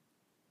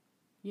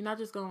 You're not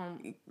just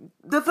going...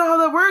 That's not how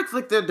that works.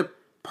 Like, the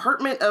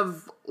Department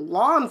of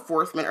Law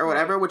Enforcement or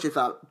whatever, which is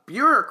a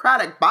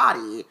bureaucratic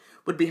body,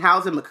 would be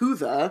housed in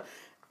Makuza.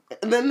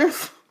 And then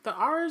there's... The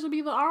R's would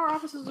be the R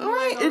offices.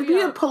 Right. It'd be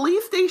a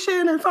police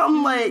station or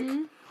something like...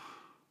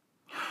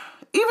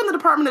 Even the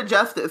Department of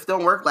Justice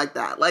don't work like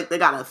that. Like, they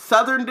got a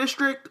southern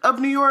district of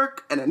New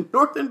York and a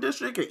northern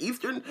district and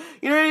eastern.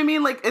 You know what I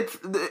mean? Like,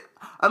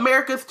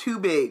 America's too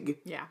big.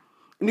 Yeah.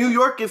 New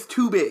York is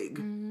too big.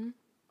 Mm-hmm.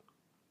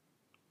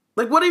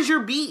 Like, what is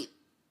your beat?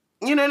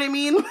 You know what I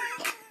mean?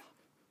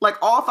 Like,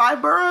 all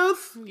 5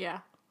 boroughs? Yeah.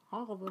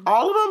 All of them.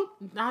 All of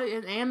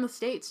them? And the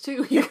states,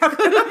 too. You got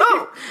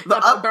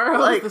the boroughs,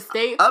 like, the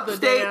states,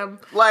 upstate, the damn...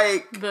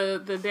 like...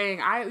 The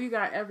dang... You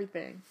got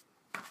everything.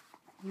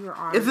 You were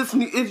on.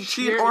 Is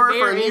she an aura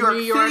for New York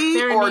City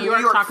they're or in New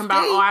York talking State?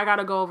 about, I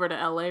gotta go over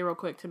to LA real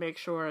quick to make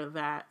sure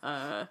that,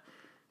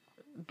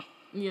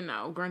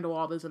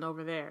 Grindelwald isn't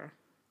over there.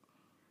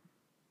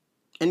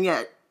 And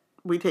yet,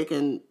 we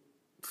taken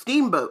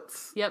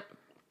steamboats. Yep.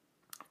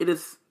 It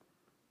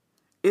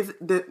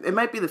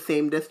might be the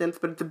same distance,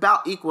 but it's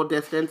about equal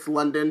distance,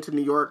 London to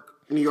New York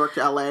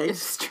to LA.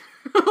 It's true.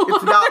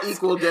 It's about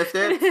equall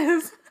distance. It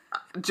is.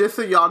 Just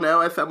so y'all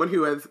know, as someone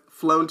who has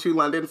flown to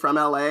London from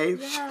LA,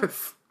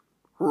 it's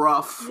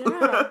rough.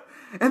 Yeah.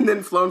 And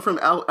then flown from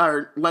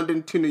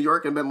London to New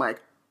York and been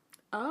like,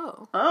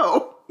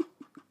 oh.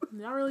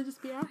 Y'all really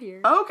just be out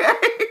here. Okay.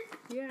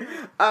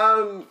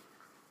 Yeah.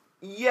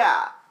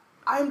 Yeah.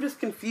 I'm just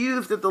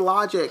confused at the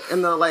logic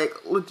and the,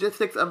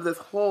 logistics of this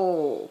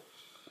whole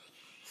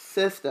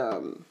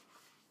system.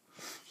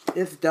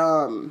 It's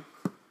dumb.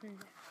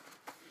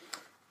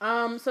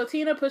 So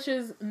Tina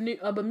pushes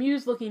a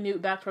bemused-looking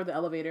Newt back toward the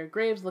elevator.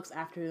 Graves looks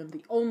after him,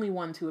 the only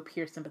one to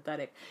appear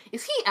sympathetic.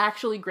 Is he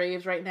actually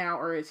Graves right now,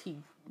 or is he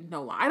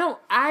no longer?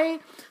 I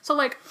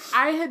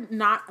had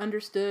not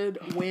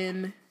understood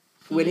when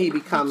he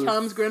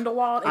becomes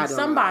Grindelwald, and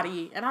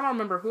somebody, and I don't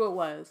remember who it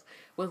was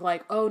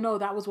like, oh no,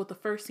 that was what the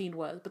first scene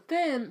was. But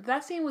then,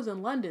 that scene was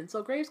in London,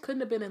 so Graves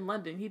couldn't have been in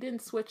London. He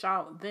didn't switch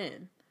out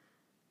then.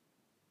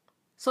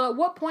 So at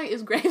what point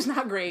is Graves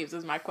not Graves,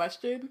 is my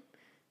question.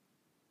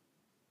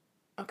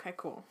 Okay,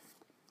 cool.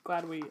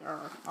 Glad we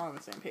are on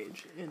the same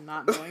page in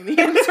not knowing the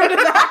answer to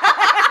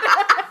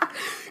that.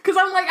 Because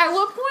I'm like, at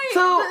what point?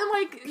 So,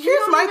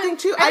 here's my thing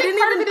too. I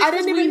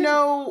didn't even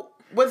know,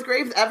 was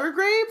Graves ever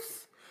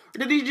Graves? Or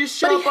did he just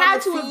show up on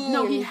the scene?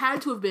 No, he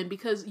had to have been,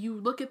 because you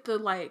look at the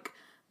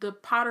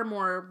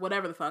Pottermore,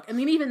 whatever the fuck, and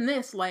then even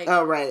this,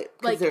 oh right,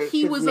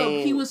 he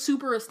was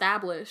super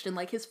established, and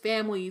his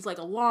family's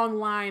a long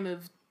line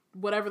of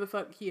whatever the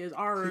fuck he is,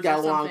 R's he got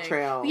or a long something.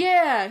 trail.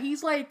 Yeah,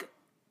 he's a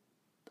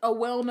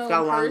well-known person.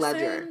 Got a long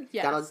ledger.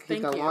 Yes,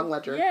 he's got a long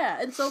ledger.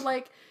 Yeah, and so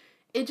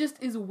it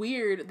just is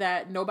weird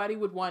that nobody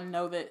would, one,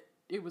 know that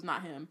it was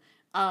not him,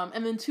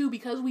 and then two,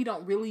 because we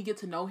don't really get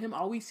to know him,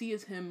 all we see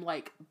is him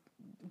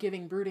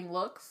giving brooding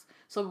looks.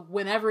 So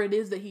whenever it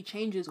is that he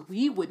changes,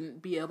 we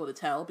wouldn't be able to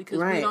tell, because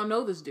we don't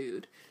know this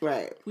dude.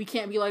 Right. We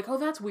can't be like, oh,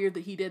 that's weird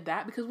that he did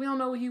that, because we don't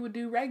know what he would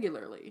do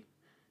regularly.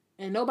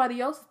 And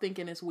nobody else is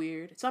thinking it's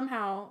weird.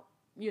 Somehow,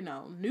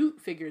 Newt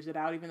figures it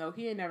out, even though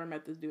he ain't never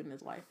met this dude in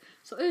his life.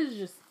 So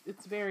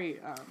it's very...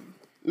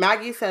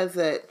 Maggie says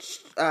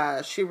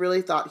that she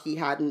really thought he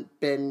hadn't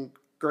been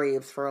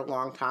Graves for a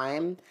long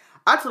time.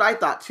 That's what I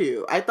thought,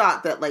 too. I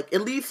thought that,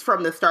 at least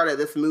from the start of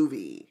this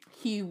movie...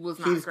 He was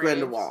not he's Graves.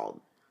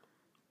 Grindelwald.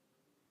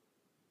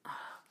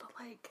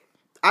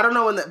 I don't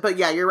know when but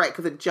yeah, you're right,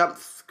 because it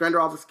jumps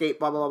Grindelwald's escape,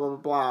 blah, blah, blah, blah,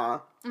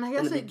 blah. And I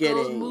guess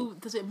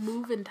does it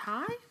move in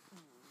time?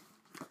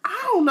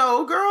 I don't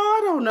know, girl.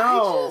 I don't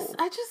know.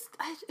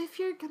 If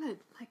you're gonna,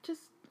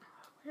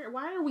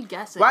 why are we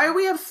guessing? Why do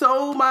we have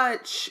so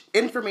much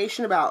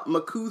information about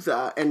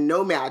MACUSA and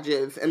no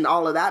mages and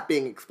all of that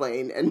being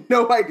explained and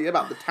no idea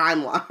about the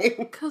timeline?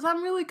 Because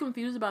I'm really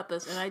confused about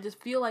this, and I just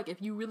feel like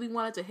if you really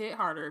wanted to hit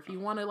harder, if you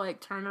want to,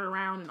 turn it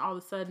around and all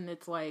of a sudden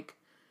it's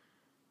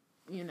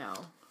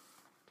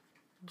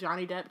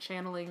Johnny Depp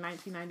channeling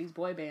 1990s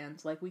boy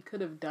bands, we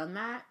could have done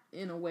that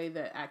in a way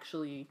that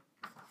actually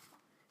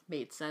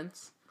made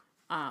sense,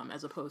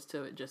 as opposed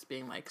to it just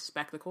being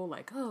spectacle,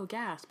 oh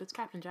gasp, it's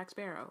Captain Jack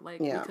Sparrow. We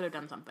could have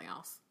done something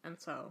else. And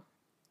so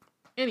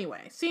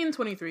anyway, scene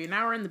 23,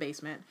 now we're in the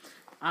basement.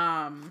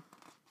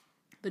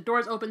 The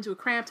doors open to a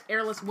cramped,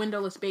 airless,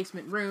 windowless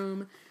basement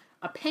room,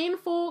 a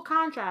painful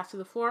contrast to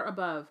the floor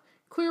above,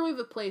 clearly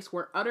the place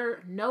where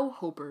utter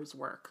no-hopers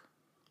work.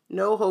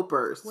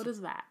 No-hopers. What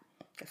is that?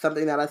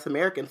 Something that us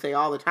Americans say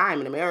all the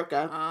time in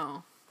America.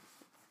 Oh.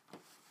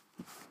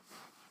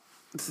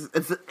 It's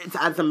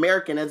as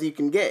American as you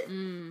can get.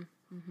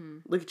 Mm-hmm.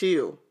 Look at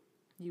you.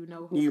 You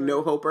know-hoper. You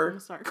know-hoper. I'm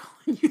gonna start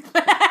calling you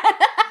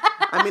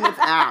that. I mean, it's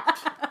apt.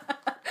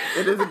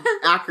 It is an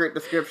accurate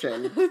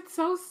description. It's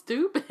so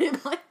stupid.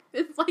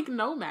 It's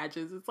no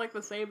matches. It's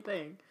the same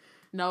thing.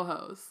 No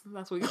hoes.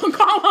 That's what we're gonna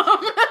call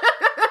them.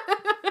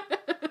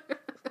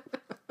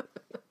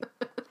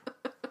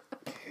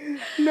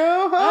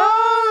 No hoes.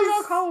 Oh, we're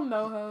gonna call them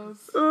no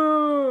hoes.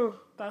 Oh.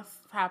 That's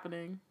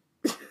happening.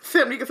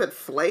 Samika said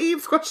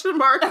slaves, ?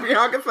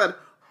 Bianca said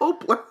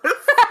hopeless.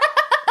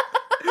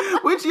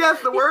 Which,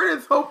 yes, the word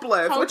is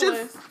hopeless. Which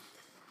is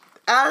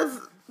as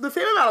the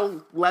same amount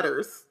of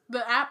letters.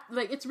 The app,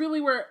 it's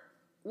really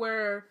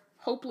where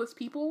hopeless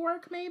people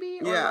work,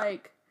 maybe? Or yeah.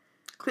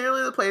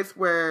 Clearly the place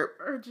where...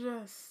 Or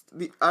just...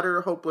 The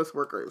utter hopeless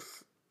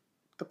workers.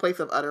 The place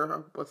of utter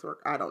hopeless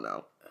work. I don't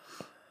know.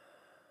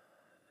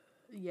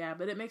 Yeah,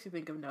 but it makes you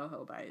think of No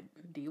Ho by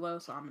D-Lo,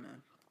 so I'm gonna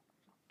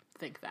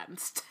think that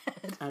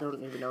instead. I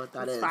don't even know what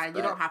that It's is. fine. But...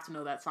 You don't have to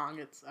know that song.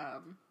 It's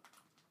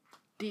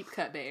deep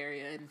cut Bay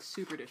Area and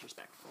super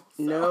disrespectful.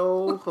 So.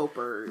 No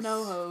hopers.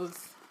 No hoes.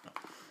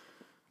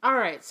 All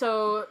right,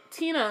 so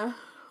Tina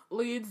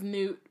leads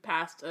Newt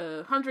past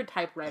 100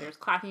 typewriters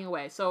clacking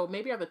away. So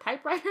maybe are the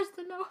typewriters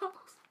the no hoes?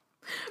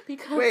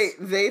 Because wait,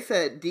 Zay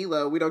said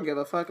D-Lo, we don't give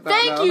a fuck about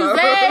thank no you, hoes.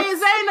 Zay.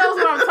 Zay knows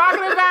what I'm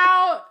talking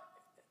about.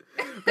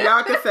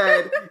 Bianca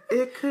said,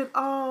 it could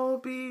all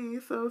be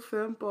so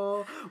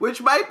simple.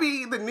 Which might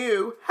be the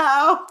new,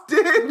 how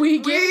did we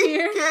get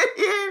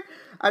here?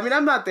 I mean,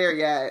 I'm not there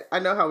yet. I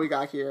know how we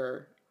got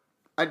here.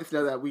 I just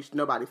know that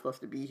nobody's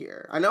supposed to be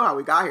here. I know how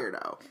we got here,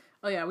 though.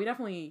 Oh, yeah, we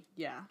definitely,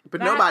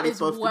 But that nobody's is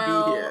supposed to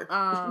be here.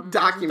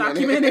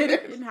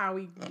 documented in how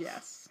we,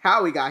 yes.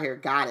 How we got here,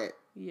 got it.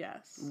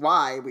 Yes.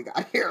 Why we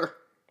got here.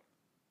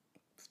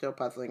 Still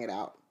puzzling it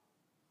out.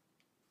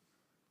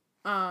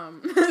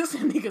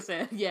 Sanika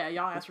said, yeah,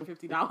 y'all asked for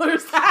 $50.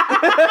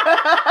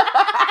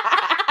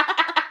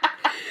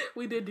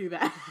 We did do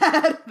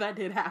that. That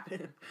did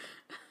happen.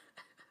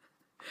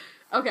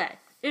 Okay,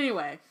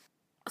 anyway.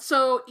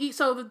 So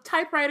the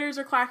typewriters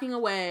are clacking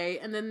away,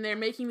 and then they're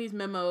making these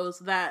memos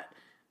that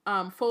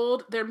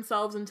fold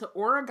themselves into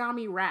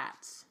origami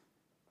rats,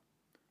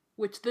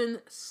 which then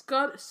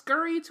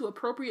scurry to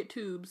appropriate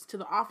tubes to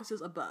the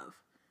offices above.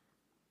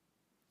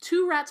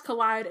 2 rats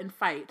collide and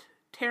fight,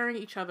 tearing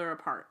each other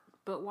apart.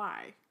 But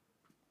why?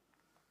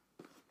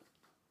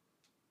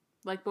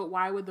 But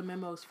why would the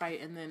memos fight,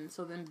 and then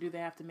do they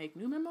have to make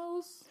new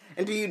memos?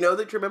 And do you know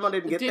that your memo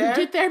didn't get there? Didn't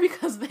get there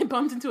because they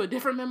bumped into a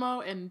different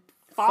memo and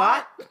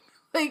fought?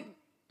 And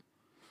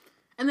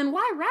then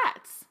why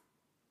rats?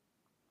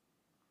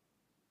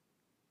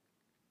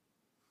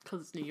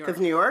 Because it's New York.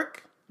 Because New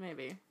York?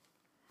 Maybe.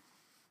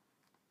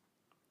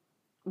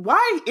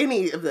 Why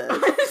any of this?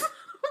 I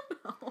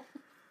don't know.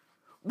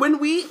 When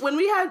we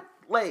had,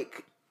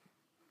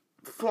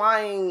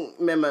 flying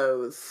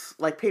memos,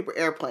 paper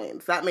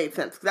airplanes, that made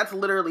sense. 'Cause that's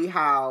literally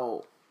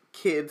how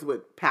kids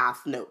would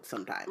pass notes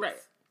sometimes. Right.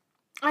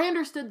 I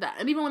understood that.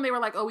 And even when they were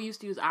like, oh, we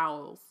used to use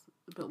owls.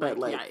 But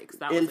yikes.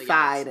 That was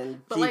inside a yikes.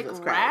 and but Jesus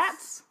Christ.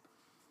 Rats?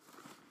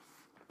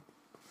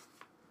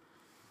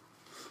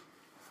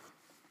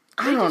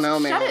 I don't know,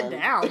 man. Shut it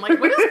down. What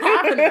is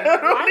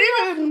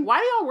happening? Why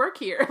do y'all work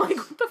here?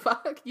 What the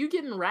fuck? You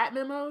getting rat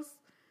memos?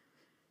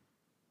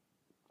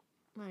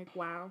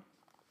 Wow.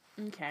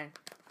 Okay.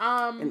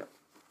 An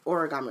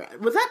origami.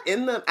 Was that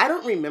in the... I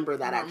don't remember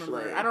that,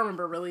 actually. I don't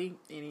remember really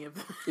any of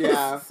this.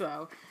 Yeah.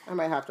 So. I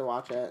might have to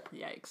watch it.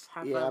 Yikes.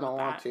 Have Yeah, fun I don't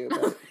want to,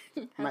 but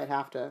might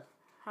have to.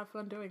 Have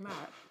fun doing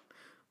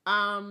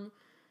that.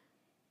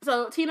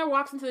 So Tina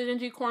walks into the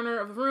dingy corner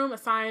of the room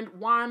assigned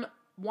wand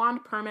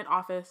permit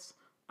office.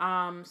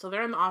 So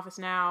they're in the office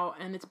now,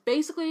 and it's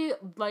basically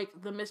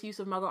the misuse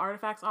of Muggle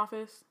artifacts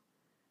office.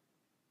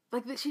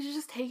 She's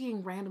just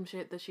taking random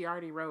shit that she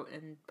already wrote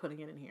and putting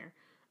it in here.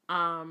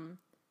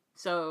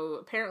 So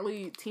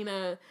apparently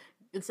Tina,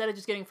 instead of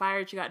just getting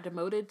fired, she got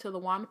demoted to the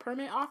wand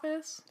permit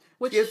office.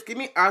 Which just give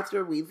me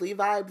Arthur Weasley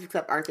vibes,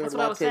 except Arthur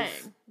loved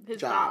his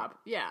job.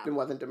 Yeah. And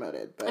wasn't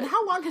demoted. But... And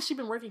how long has she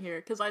been working here?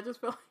 Because I just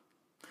feel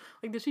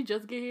did she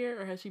just get here,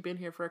 or has she been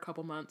here for a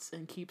couple months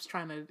and keeps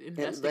trying to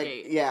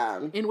investigate?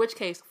 Yeah. In which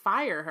case,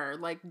 fire her.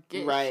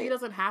 Right. She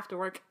doesn't have to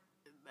work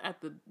at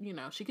the,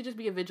 she could just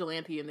be a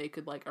vigilante and they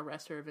could,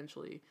 arrest her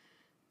eventually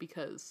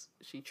because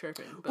she's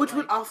tripping. But, which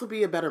would also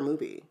be a better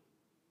movie.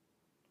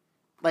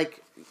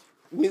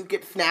 Newt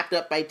gets snapped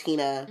up by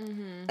Tina,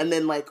 and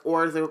then,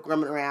 oars are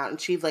roaming around,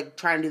 and she's,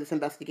 trying to do this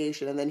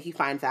investigation, and then he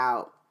finds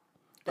out,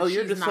 oh,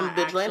 you're just some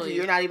vigilante,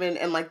 you're not even,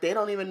 and, they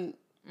don't even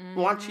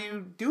want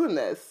you doing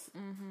this.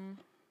 Mm-hmm.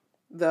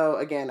 Though,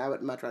 again, I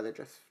would much rather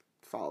just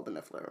follow the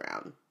Niffler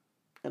around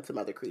and some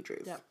other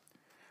creatures. Yep.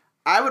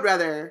 I would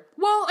rather...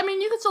 Well, I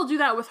mean, you could still do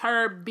that with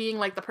her being,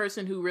 the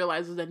person who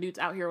realizes that Newt's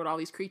out here with all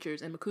these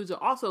creatures, and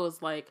MACUSA also is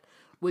what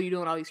are you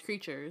doing with all these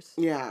creatures?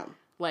 Yeah.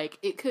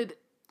 It could...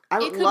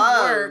 It could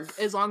work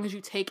as long as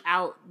you take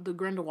out the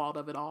Grindelwald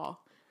of it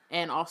all.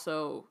 And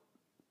also...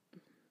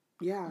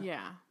 Yeah.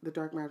 Yeah. The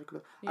dark magic.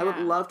 Yeah. I would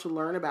love to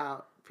learn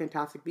about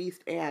Fantastic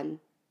Beasts and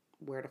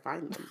where to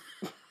find them.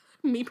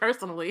 Me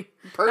personally.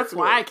 That's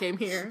why I came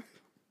here.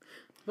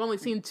 I've only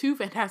seen 2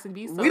 Fantastic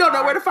Beasts so We don't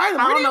far. know where to find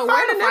them. I don't know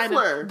where to find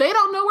them. They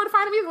don't know where to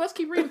find them either. Let's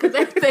keep reading because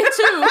they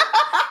too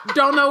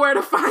don't know where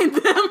to find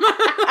them.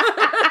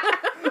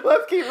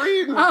 Let's keep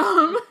reading.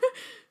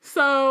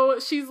 So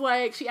she's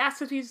she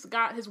asks if he's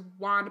got his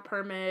wand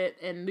permit,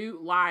 and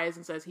Newt lies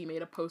and says he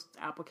made a post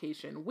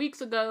application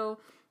weeks ago.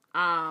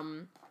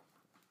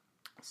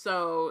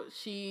 So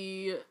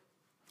she...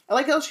 I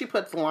like how she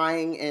puts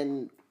lying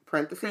in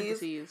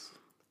parentheses.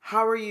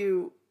 How are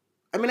you...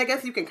 I mean, I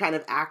guess you can kind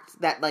of act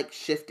that,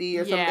 shifty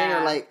or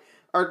something,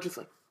 or just,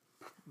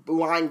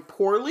 lying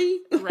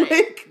poorly.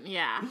 Right.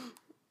 Yeah.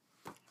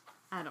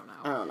 I don't know.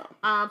 I don't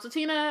know. So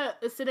Tina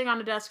is sitting on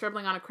a desk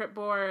scribbling on a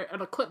clipboard,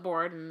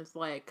 and is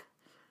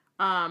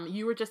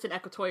You were just in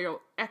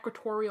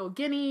Equatorial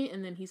Guinea,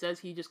 and then he says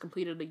he just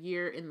completed a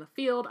year in the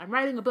field. I'm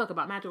writing a book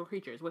about magical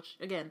creatures, which,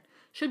 again,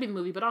 should be the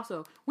movie, but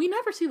also, we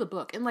never see the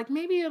book, and, like,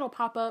 maybe it'll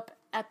pop up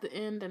at the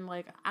end, and,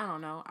 like, I don't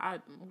know,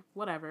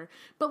 whatever.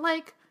 But,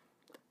 like,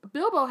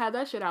 Bilbo had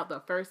that shit out the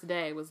first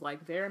day, was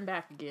like, there and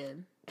back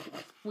again.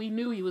 We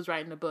knew he was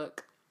writing a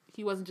book.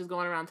 He wasn't just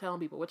going around telling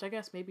people, which I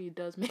guess maybe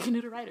does make a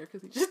new writer,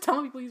 because he's just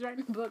telling people he's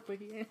writing a book, but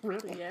he ain't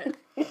really yet.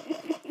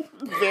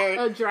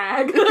 A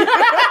drag. A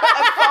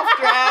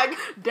self-drag.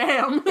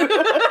 Damn.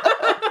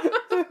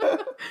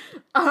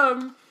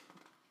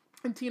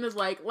 And Tina's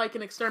like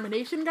an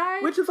extermination guy?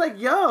 Which is like,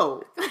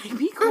 yo.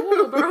 Be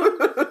cool,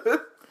 bro.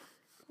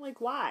 Like,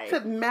 why?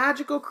 Said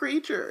magical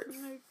creatures.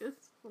 Like,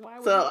 why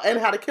would So, and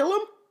how to kill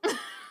them?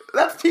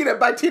 That's Tina,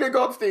 by Tina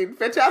Goldstein.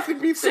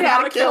 Fantastic Beasts and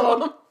How to Kill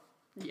Them.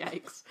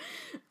 Yikes.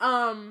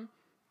 And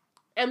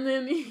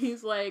then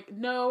he's like,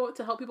 no,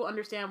 to help people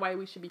understand why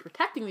we should be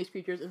protecting these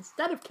creatures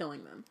instead of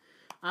killing them.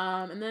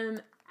 And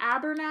then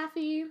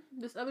Abernathy,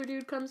 this other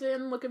dude, comes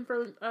in looking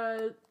for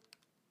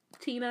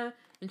Tina,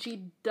 and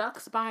she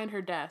ducks behind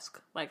her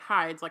desk, like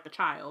hides like a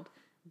child.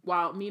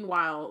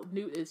 Meanwhile,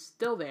 Newt is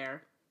still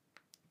there,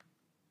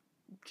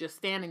 just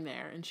standing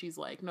there, and she's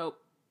like, nope,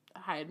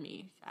 hide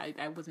me.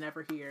 I was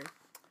never here.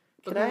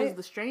 But who was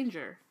the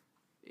stranger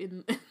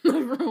in the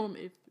room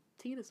if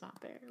Tina's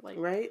not there? Like,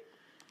 right?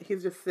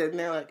 He's just sitting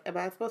there like, am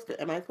I supposed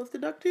to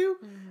duck too?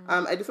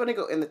 Mm-hmm. I just want to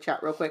go in the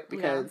chat real quick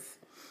because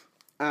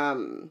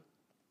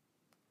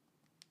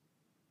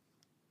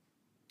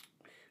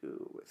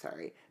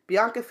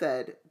Bianca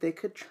said they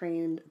could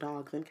train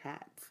dogs and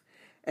cats.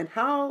 And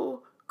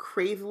how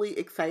crazily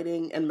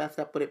exciting and messed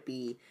up would it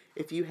be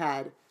if you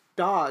had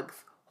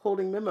dogs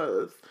holding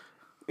memos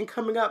and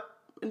coming up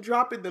and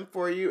dropping them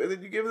for you, and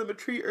then you give them a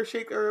treat or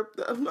shake or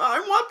I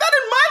want that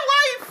in my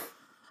life.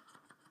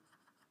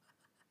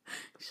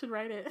 You should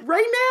write it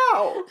right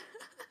now.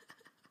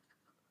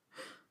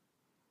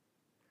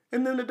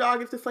 And then the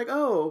dog is just like,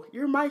 oh,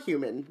 you're my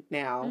human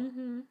now.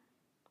 Mm-hmm.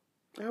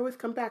 I always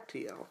come back to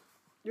you.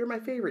 You're my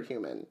favorite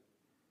human.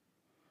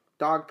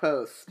 Dog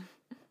post.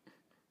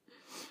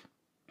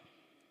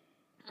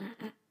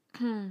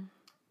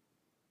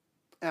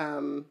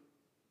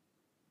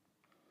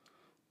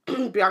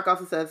 Bianca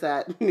also says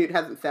that Newt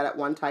hasn't sat at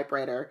one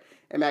typewriter,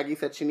 and Maggie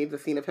said she needs a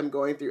scene of him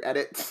going through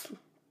edits.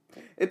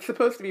 It's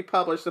supposed to be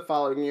published the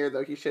following year,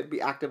 though he should be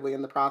actively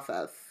in the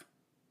process.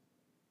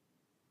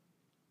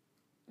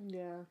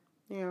 Yeah.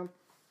 Yeah.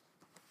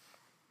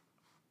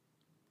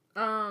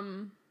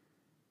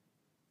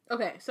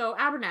 Okay, so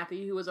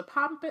Abernathy, who was a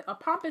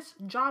pompous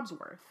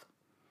Jobsworth.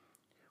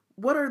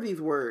 What are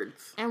these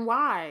words? And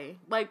why?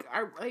 Like,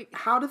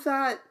 how does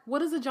that...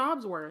 What is a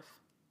Jobsworth?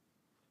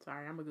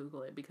 Sorry, I'm gonna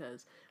Google it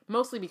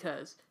mostly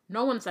because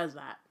no one says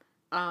that.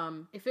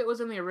 If it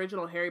was in the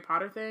original Harry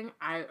Potter thing,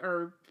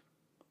 or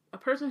a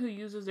person who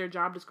uses their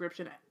job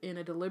description in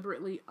a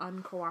deliberately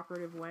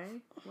uncooperative way,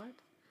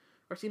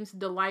 or seems to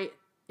delight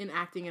in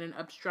acting in an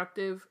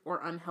obstructive or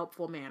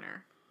unhelpful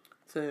manner.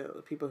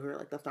 So people who are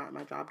like, that's not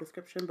my job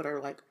description, but are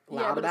like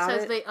loud about it. Yeah, but it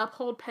says they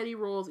uphold petty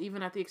rules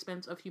even at the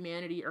expense of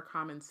humanity or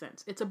common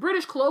sense. It's a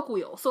British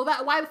colloquial, so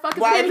why the fuck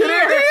is it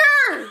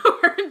here?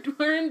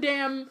 We're in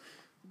damn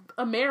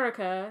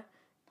America,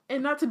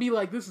 and not to be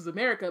like, this is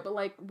America, but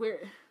like,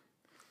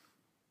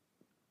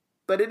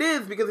 But it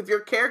is, because if your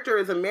character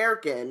is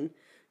American,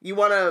 you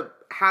want to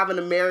have an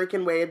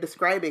American way of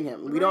describing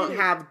him. Right. We don't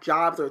have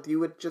Jobsworth. You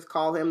would just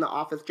call him the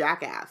office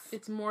jackass.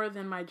 It's more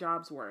than my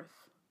job's worth.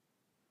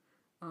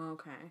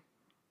 Okay.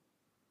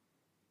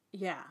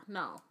 Yeah,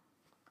 no.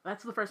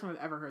 That's the first time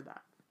I've ever heard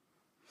that.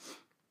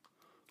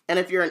 And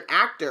if you're an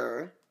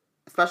actor,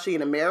 especially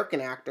an American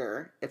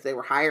actor, if they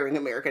were hiring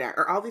an American actor,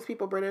 are all these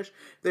people British?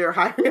 They were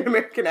hiring an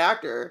American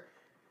actor,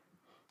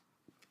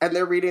 and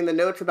they're reading the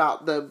notes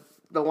about the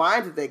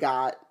lines that they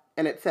got,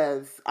 and it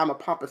says, I'm a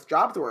pompous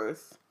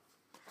Jobsworth.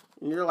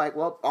 And you're like,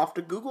 well, off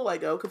to Google I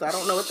go, because I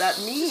don't know what that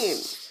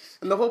means.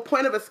 And the whole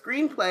point of a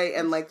screenplay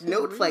and like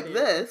notes like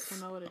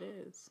this, I know what it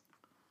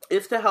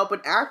is to help an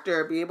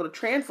actor be able to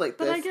translate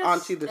this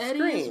onto the Eddie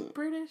screen. Is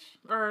British,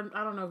 or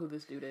I don't know who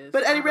this dude is.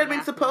 But Eddie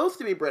Redmayne's supposed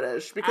to be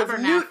British because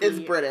Newt is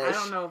British. I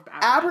don't know if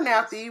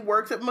Abernathy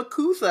works at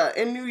MACUSA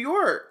in New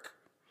York,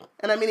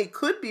 and I mean he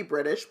could be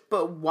British,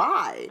 but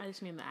why? I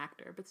just mean the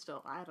actor, but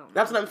still, I don't know.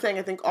 That's what I'm saying.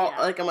 I think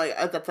that's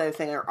what I was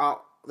saying. Are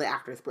all the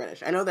actors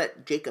British? I know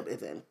that Jacob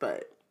isn't,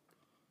 but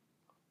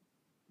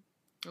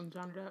I'm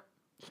Johnny Depp.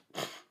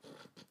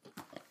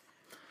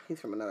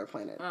 He's from another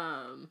planet.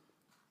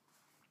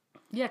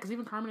 Yeah, because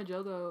even Carmen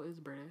Ejogo is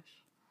British.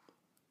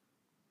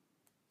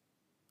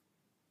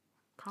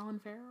 Colin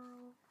Farrell?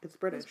 It's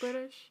British. He's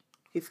British?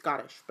 He's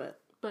Scottish, but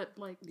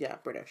like... Yeah,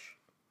 British.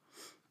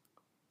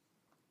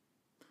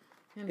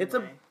 Anyway, it's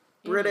a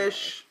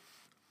British,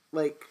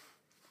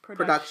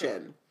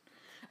 production.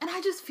 And I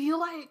just feel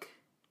like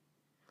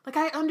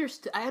I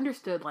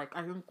understood, like,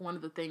 I think one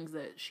of the things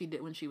that she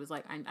did when she was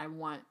like, I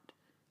want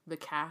the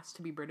cast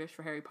to be British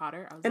for Harry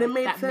Potter. I was and like, it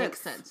made that sense.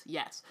 makes sense.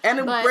 Yes. And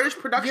a British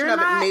production of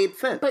it made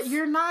sense. But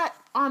you're not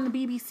on the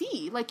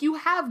BBC. Like, you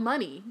have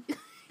money.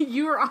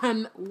 You're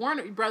on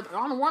Warner Brothers.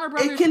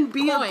 It can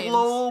be a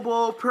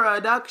global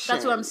production.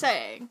 That's what I'm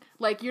saying.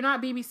 Like, you're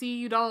not BBC.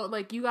 You don't,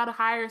 like, you gotta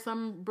hire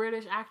some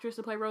British actress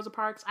to play Rosa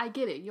Parks. I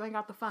get it. You ain't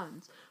got the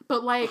funds.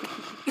 But, like,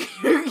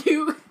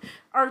 you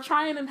are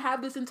trying to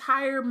have this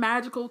entire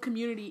magical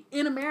community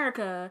in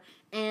America,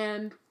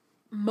 and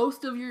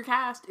most of your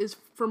cast is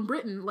from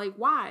Britain. Like,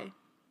 why?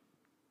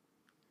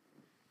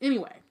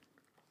 Anyway.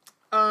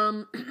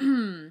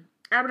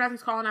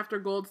 Abernathy's calling after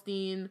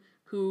Goldstein,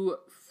 who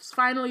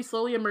finally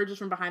slowly emerges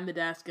from behind the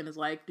desk and is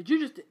like, did you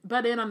just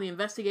butt in on the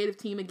investigative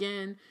team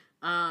again?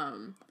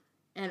 And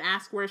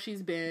ask where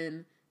she's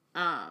been.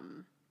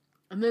 And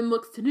then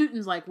looks to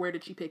Newton's like, where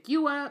did she pick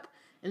you up?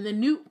 And then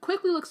Newt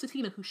quickly looks to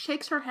Tina, who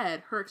shakes her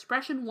head, her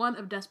expression one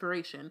of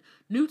desperation.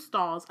 Newt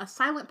stalls, a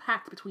silent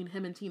pact between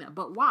him and Tina.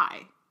 But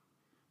why?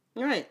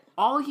 Right.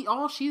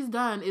 All she's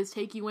done is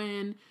take you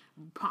in,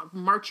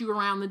 march you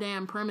around the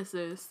damn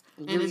premises,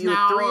 and is you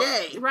now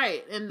 3A.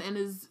 Right, and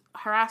is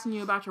harassing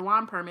you about your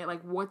wand permit.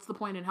 Like, what's the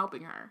point in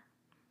helping her?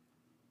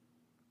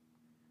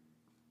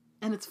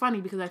 And it's funny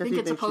because I think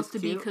it's supposed to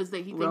be because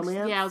he thinks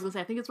romance? Yeah, I was gonna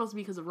say I think it's supposed to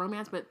be because of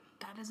romance, but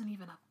that isn't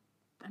even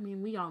I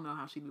mean, we all know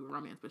how she do with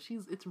romance, but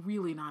it's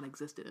really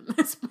non-existent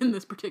in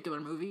this particular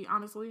movie,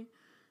 honestly.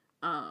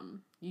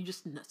 You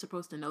just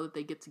supposed to know that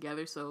they get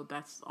together, so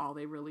that's all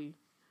they really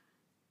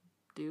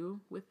do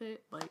with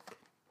it. Like,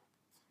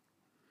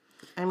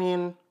 I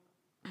mean,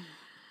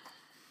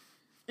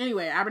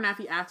 anyway,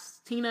 Abernathy asks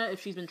Tina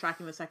if she's been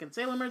tracking the second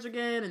Salem merge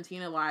again, and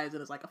Tina lies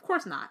and is like, of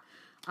course not.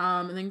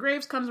 And then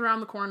Graves comes around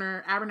the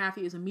corner.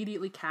 Abernathy is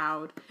immediately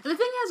cowed. And the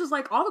thing is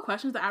like, all the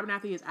questions that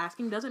Abernathy is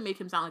asking doesn't make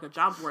him sound like a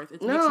Jobsworth.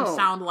 It makes him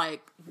sound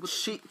like his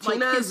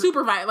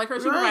supervisor, like her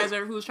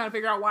supervisor, who was trying to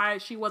figure out why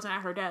she wasn't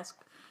at her desk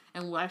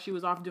and why she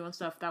was off doing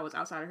stuff that was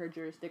outside of her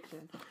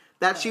jurisdiction.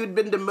 That she had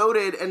been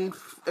demoted and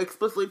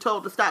explicitly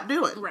told to stop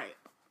doing. Right.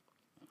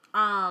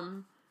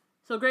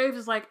 So Graves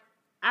is like,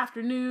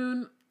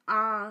 afternoon,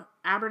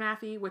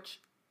 Abernathy, which,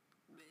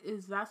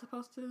 is that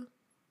supposed to?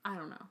 I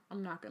don't know.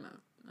 I'm not gonna.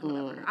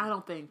 I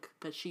don't think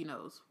that she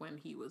knows when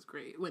he was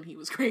Graves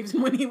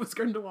and when he was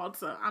Grindelwald,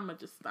 so I'm gonna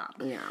just stop.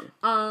 Yeah.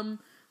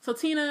 So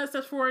Tina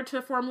steps forward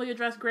to formally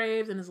address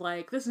Graves and is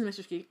like, this is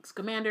Mr.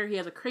 Scamander. He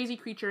has a crazy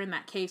creature in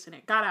that case, and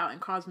it got out and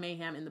caused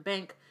mayhem in the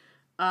bank.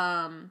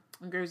 And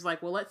Graves is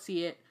like, well, let's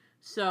see it.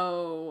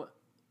 So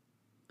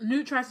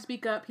Newt tries to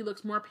speak up. He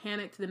looks more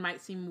panicked than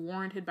might seem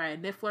warranted by a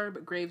Niffler,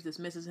 but Graves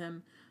dismisses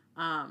him.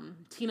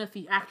 Tina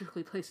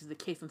theatrically places the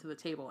case onto the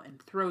table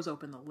and throws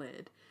open the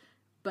lid.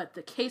 But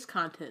the case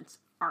contents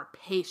are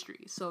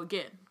pastries. So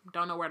again,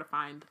 don't know where to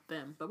find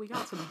them. But we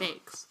got some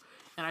bakes.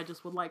 And I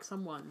just would like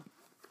someone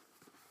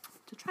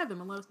to try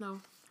them and let us know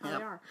how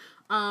they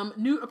are.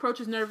 Newt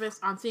approaches nervous.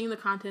 On seeing the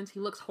contents, he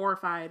looks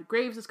horrified.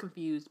 Graves is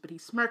confused, but he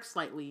smirks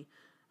slightly.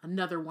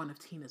 Another one of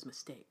Tina's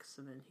mistakes.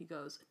 And then he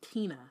goes,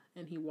 Tina,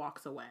 and he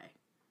walks away.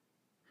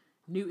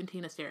 Newt and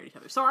Tina stare at each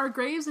other. So are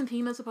Graves and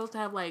Tina supposed to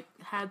have, like,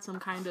 had some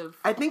kind of...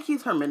 I think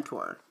he's her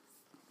mentor.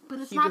 But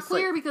it's not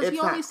clear because he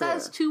only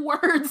says 2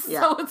 words.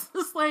 Yeah. So it's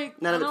just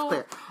like... None of it's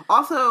clear.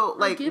 Also,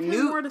 like, give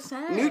him more to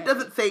say. Newt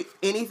doesn't say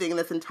anything in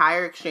this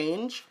entire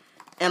exchange.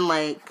 And,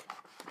 like...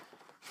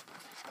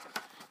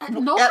 At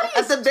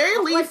the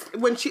very least,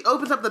 when she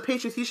opens up the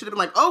pastries, he should have been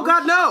like, "Oh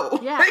God, no!"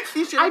 Yeah, like,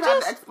 he should have had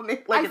an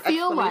explanation. I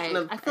feel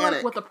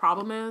like what the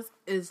problem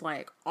is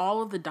like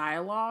all of the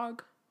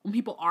dialogue when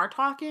people are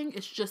talking,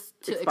 it's just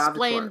to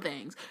explain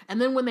things, and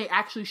then when they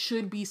actually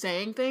should be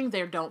saying things,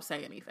 they don't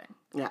say anything.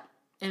 Yeah,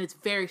 and it's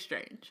very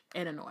strange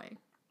and annoying.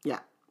 Yeah,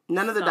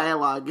 none of the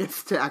dialogue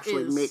is to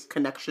actually make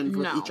connections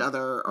with each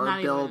other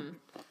or build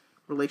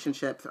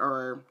relationships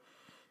or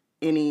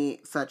any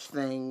such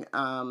thing.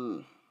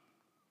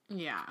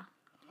 Yeah,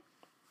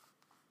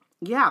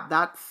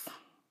 that's,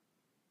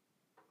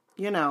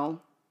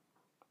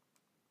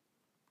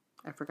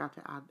 I forgot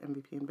to add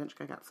MVP and Bench.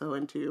 I got so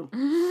into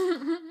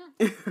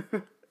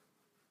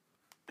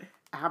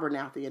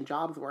Abernathy and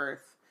Jobsworth.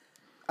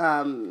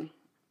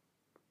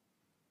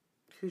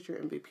 Who's your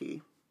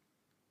MVP?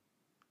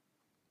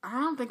 I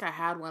don't think I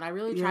had one. I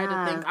really tried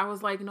to think. I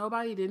was like,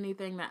 nobody did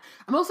anything that...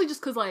 Mostly just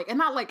because, like... And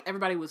not like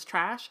everybody was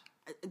trash.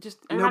 Just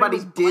nobody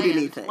did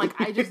anything.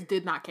 Like, I just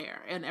did not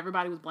care. And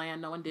everybody was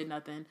bland. No one did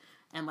nothing.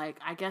 And, like,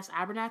 I guess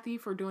Abernathy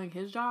for doing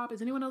his job.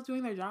 Is anyone else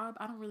doing their job?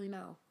 I don't really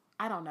know.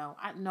 I don't know.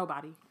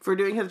 Nobody. For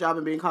doing his job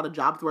and being called a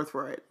Jobsworth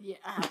for it. Yeah,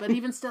 but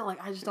even still,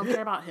 like, I just don't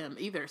care about him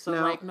either. So,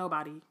 like,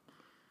 nobody.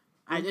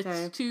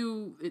 It's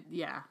too...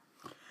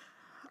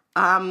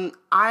 I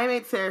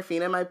made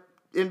Serafina my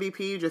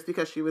MVP just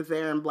because she was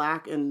there in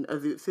black in a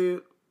zoot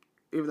suit,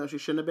 even though she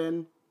shouldn't have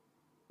been,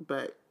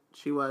 but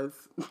she was.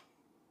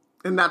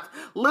 And that's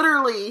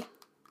literally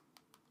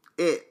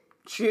it.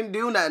 She didn't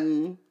do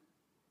nothing.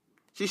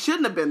 She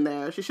shouldn't have been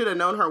there. She should have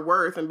known her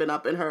worth and been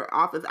up in her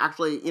office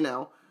actually,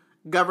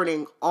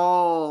 governing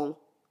all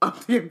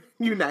of the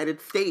United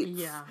States.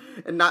 Yeah.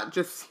 And not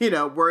just,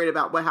 worried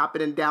about what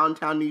happened in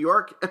downtown New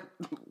York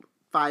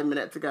 5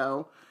 minutes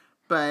ago,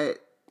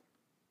 but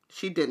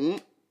she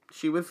didn't.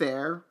 She was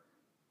there.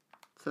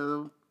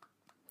 So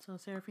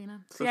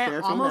Serafina? See, I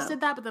Serafina almost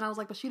did that, but then I was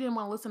like, but she didn't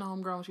want to listen to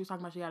Homegirl when she was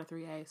talking about she had a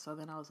 3A, so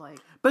then I was like...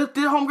 But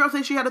did Homegirl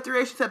say she had a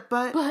 3A? She said,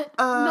 but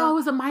no, it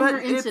was a minor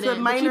incident. It's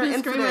a minor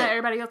incident. Screaming at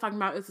everybody else talking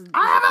about,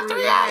 I have a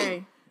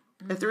 3A!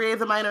 A 3A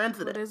is a minor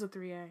incident. It is a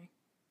 3A.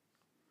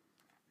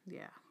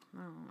 Yeah,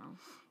 I don't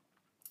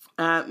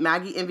know.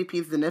 Maggie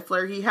MVP's the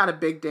Niffler. He had a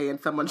big day and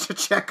someone should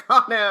check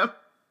on him.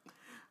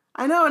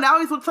 I know, and now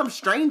he's with some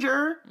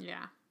stranger.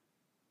 Yeah.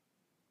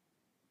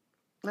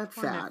 That's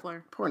Poor sad.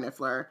 Niffler. Poor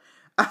Niffler.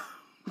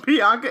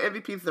 Bianca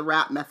MVP's the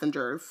Rap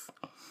Messengers.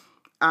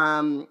 They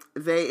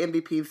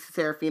MVP's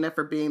Serafina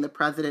for being the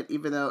president,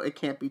 even though it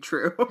can't be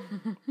true.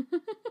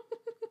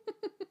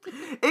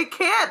 It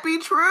can't be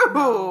true.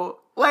 No.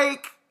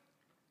 Like,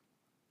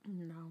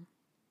 no,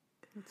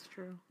 it's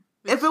true.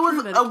 If it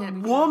was a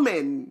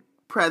woman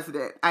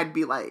president, I'd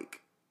be like,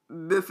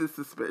 this is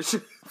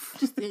suspicious.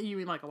 You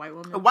mean like a white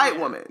woman? A white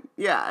woman.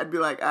 Yeah, I'd be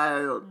like, I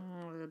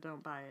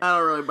don't buy it. I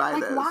don't really buy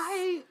this. Like,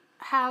 why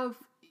have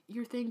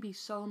your thing be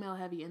so male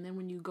heavy, and then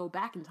when you go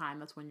back in time,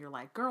 that's when you're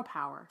like, girl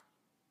power.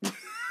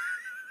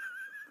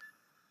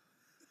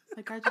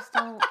 Like, I just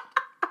don't.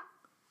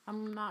 I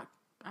don't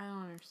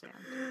understand.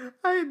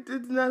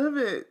 It's none of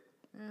it.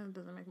 It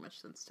doesn't make much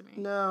sense to me.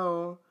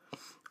 No.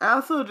 I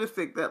also just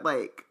think that,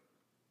 like,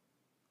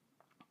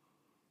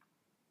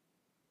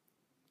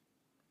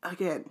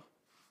 again,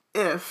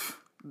 if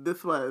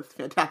this was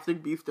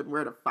Fantastic Beasts and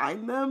where to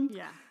find them,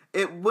 yeah,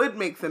 it would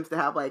make sense to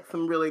have, like,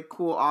 some really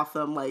cool,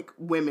 awesome, like,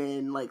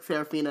 women, like,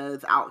 Serafina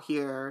is out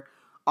here,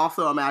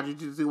 also a magic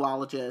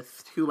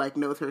zoologist who, like,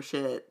 knows her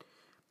shit,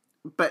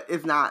 but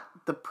is not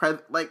the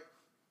like,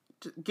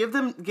 give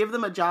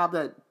them a job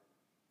that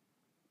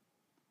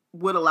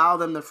would allow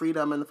them the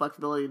freedom and the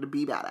flexibility to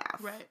be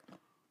badass. Right.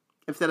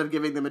 Instead of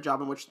giving them a job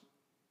in which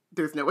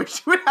there's no way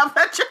she would have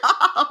that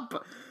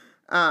job.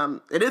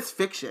 It is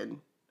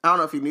fiction. I don't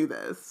know if you knew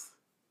this.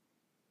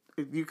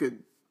 If you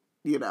could,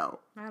 you know.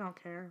 I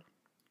don't care.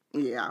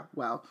 Yeah,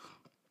 well.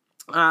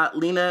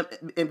 Lena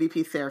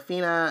MVP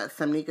Serafina,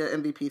 Samnika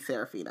MVP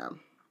Serafina.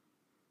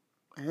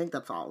 I think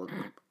that's all of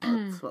them.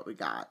 That's what we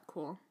got.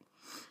 Cool.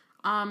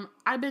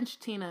 I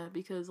benched Tina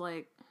because,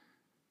 like,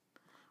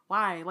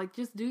 why? Like,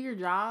 just do your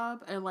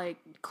job. And, like,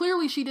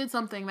 clearly she did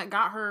something that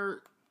got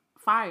her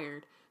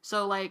fired.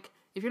 So, like,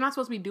 if you're not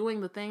supposed to be doing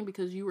the thing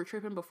because you were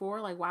tripping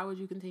before, like, why would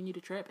you continue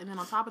to trip? And then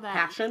on top of that,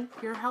 passion.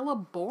 You're hella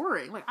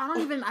boring. Like, I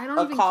don't even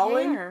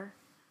calling? care.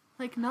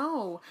 Like,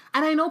 no.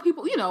 And I know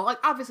people, you know, like,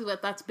 obviously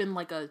that's been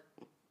like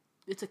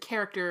it's a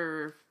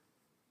character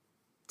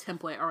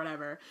template or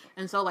whatever.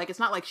 And so, like, it's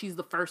not like she's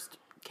the first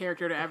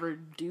character to ever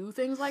do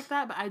things like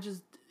that, but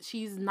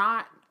she's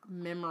not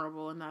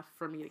memorable enough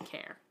for me to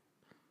care.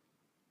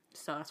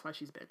 So that's why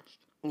she's benched.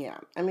 Yeah,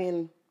 I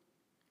mean,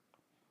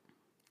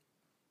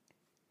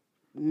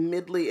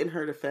 Midley, in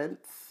her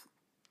defense,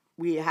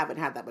 we haven't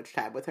had that much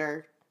time with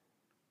her.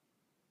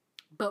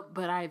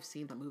 But I've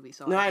seen the movie,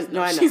 so I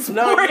know. She's I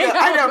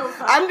know.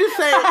 I'm just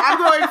saying. I'm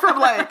going from,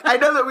 like, I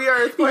know that we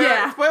are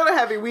spoiler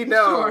heavy. We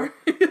know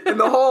in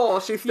the whole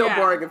she's still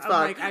boring as fuck.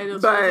 Like, I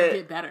just want to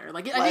get better.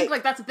 Like, I think,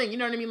 like, that's the thing. You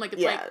know what I mean? Like,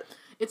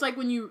 it's like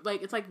when you,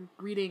 like, it's like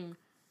reading,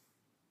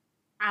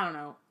 I don't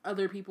know,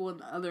 other people in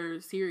the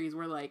other series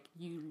where, like,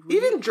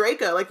 even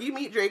Draco, like, you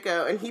meet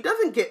Draco and he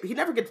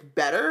never gets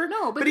better.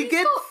 No, but he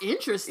gets still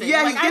interesting.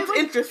 Yeah, like, he gets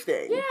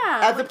interesting.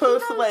 Yeah, as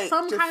opposed to, like,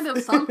 some kind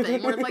of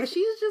something where it's like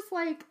she's just,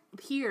 like,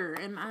 here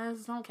and I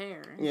just don't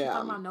care. And she's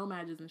talking about no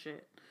mages and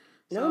shit.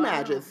 So, no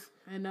mages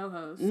and no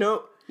hoes.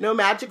 No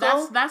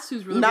magical. That's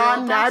who's really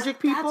non-magic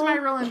people. That's my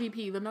real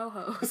MVP. The no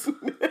hoes.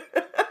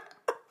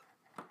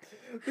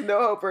 The no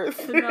hopers.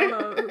 The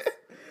no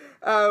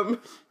hoes.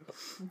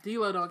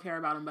 D-Lo don't care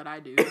about him, but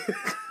I do.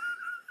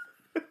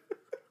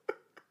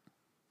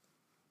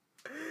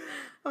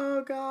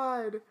 Oh,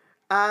 God.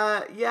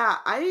 Yeah,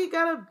 I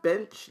gotta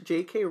bench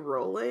J.K.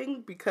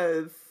 Rowling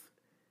because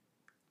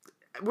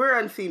we're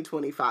on scene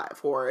 25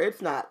 for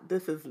her.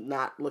 This is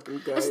not looking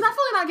good. It's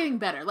definitely not getting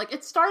better. Like,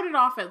 it started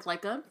off as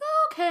like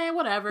okay,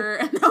 whatever,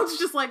 and now it's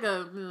just like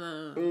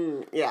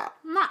yeah.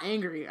 I'm not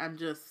angry, I'm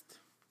just...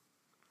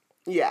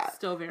 Yeah.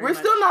 Still very We're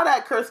still not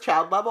at cursed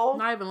child level.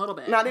 Not even a little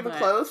bit. Not even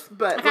close,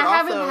 but like, I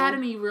haven't had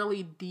any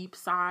really deep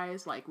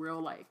sighs, like, real,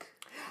 like...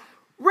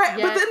 Right,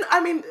 yet. But then, I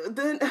mean,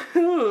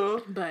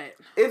 but...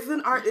 Is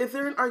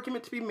there an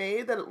argument to be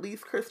made that at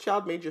least cursed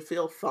child made you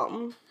feel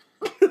something?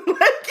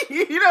 Like,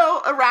 you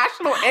know,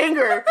 irrational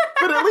anger,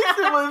 but at least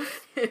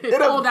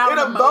it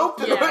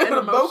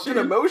evoked an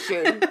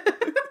emotion.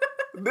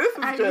 This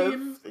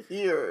is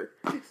here.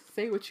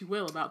 Say what you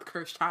will about the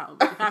cursed child,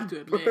 but you have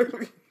to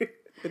admit...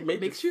 It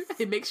makes you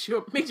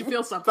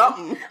feel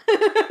something.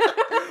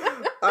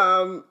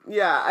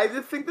 Yeah, I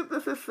just think that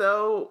this is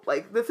so,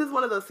 like, this is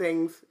one of those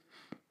things,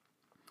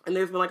 and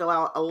there's been, like, a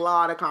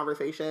lot of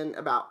conversation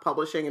about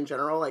publishing in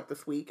general, like,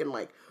 this week, and,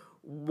 like,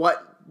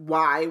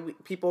 why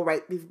people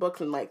write these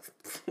books, and, like,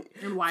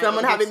 and why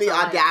someone having the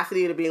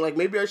audacity to being like,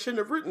 maybe I shouldn't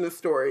have written this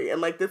story,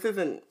 and, like, this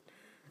isn't,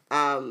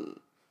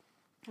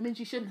 I mean,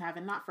 she shouldn't have,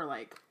 and not for,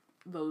 like,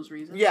 those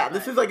reasons. Yeah,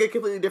 this is, like, a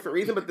completely different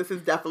reason, but this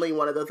is definitely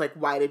one of those, like,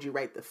 why did you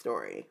write this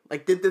story?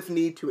 Like, did this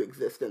need to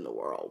exist in the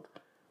world?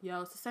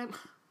 Yo, it's the same...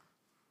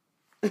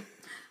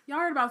 Y'all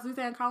heard about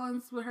Suzanne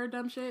Collins with her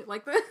dumb shit?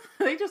 Like,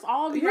 they just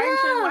all be writing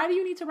shit. Why do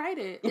you need to write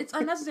it? It's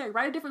unnecessary.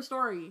 Write a different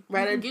story.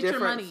 Write a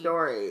different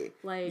story.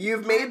 Like,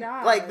 you've made,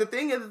 like, the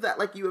thing is that,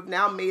 like, you have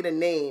now made a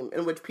name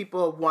in which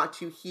people want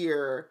to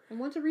hear. And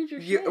want to read your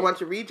shit. Want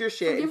to read your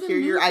shit and hear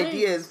your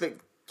ideas, but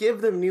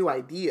give them new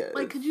ideas.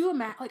 Like, could you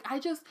imagine? Like, I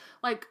just,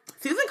 like...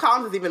 Susan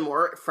Collins is even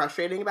more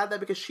frustrating about that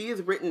because she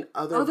has written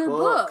other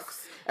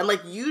books. And,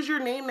 like, use your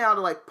name now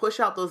to, like, push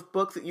out those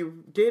books that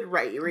you did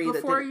write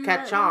that didn't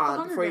catch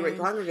on before you write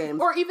the Hunger Games.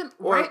 Or even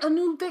write a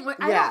new thing.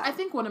 Like, I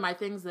think one of my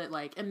things that,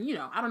 like, and, you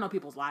know, I don't know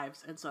people's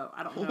lives, and so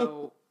I don't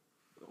know,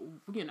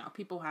 you know,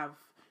 people have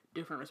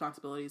different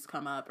responsibilities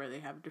come up, or they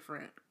have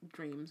different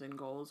dreams and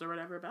goals or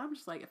whatever, but I'm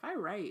just like, if I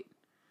write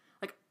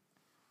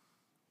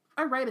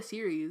a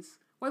series,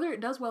 whether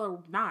it does well or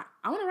not,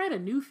 I want to write a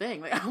new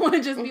thing. Like, I want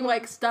to just be,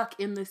 like, stuck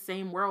in the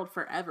same world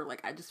forever.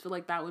 Like, I just feel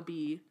like that would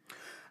be...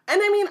 And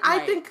I mean,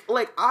 I think,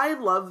 like, I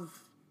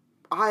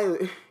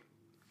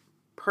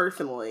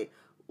personally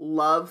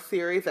love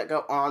series that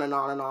go on and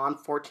on and on,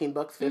 14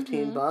 books,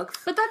 15 books.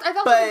 But I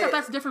also think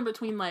that's different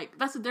between, like,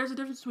 there's a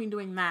difference between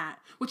doing that,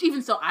 which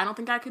even still, I don't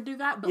think I could do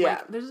that, but,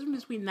 like, there's a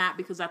difference between that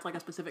because that's, like, a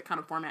specific kind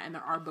of format, and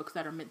there are books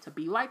that are meant to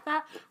be like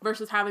that,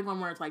 versus having one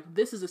where it's, like,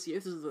 this is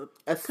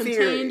a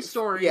contained series.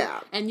 story,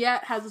 and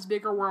yet has this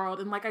bigger world,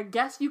 and, like, I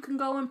guess you can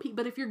go and,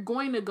 but if you're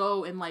going to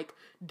go and, like,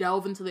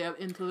 delve into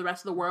the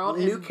rest of the world,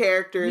 new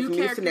characters,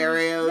 new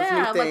scenarios,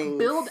 new things. Like,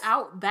 build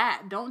out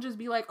that. Don't just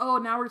be like, oh,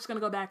 now we're just gonna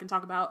go back and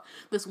talk about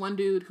this one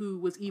dude who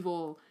was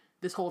evil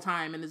this whole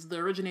time and is the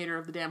originator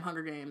of the damn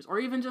Hunger Games, or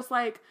even just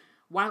like,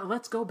 why?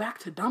 Let's go back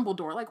to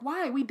Dumbledore. Like,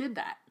 why we did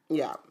that?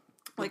 Yeah.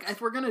 Like, if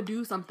we're gonna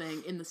do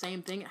something in the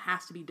same thing, it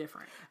has to be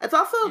different. It's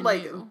also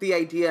like the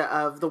idea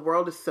of the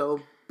world is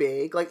so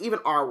big, like even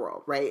our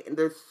world, right? And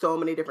there's so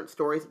many different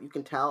stories that you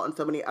can tell, and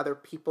so many other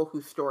people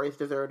whose stories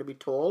deserve to be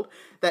told.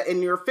 That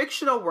in your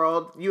fictional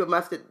world, you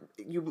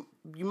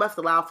must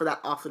allow for that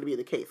also to be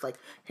the case. Like,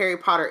 Harry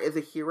Potter is a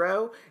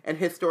hero, and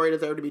his story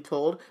deserves to be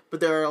told.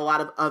 But there are a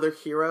lot of other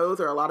heroes,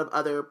 or a lot of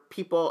other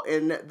people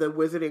in the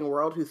wizarding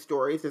world whose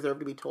stories deserve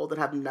to be told that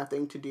have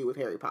nothing to do with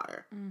Harry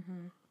Potter.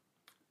 Mm-hmm.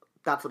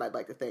 That's what I'd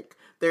like to think.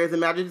 There's a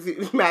magic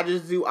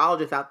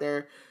zoologist out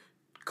there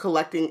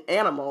collecting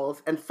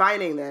animals and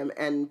finding them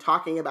and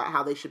talking about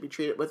how they should be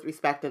treated with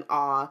respect and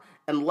awe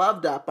and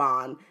loved up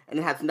on, and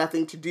it has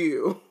nothing to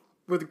do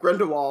with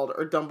Grindelwald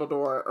or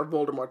Dumbledore or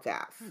Voldemort's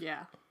ass.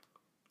 Yeah.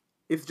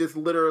 It's just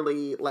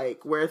literally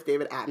like, where's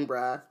David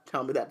Attenborough?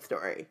 Tell me that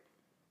story.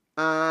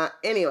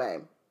 Anyway.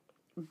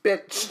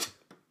 Benched.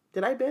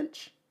 Did I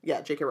bench?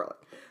 Yeah, J.K.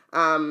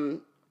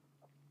 Rowling.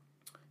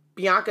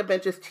 Bianca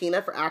benches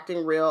Tina for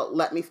acting real.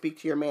 Let me speak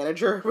to your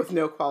manager with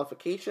no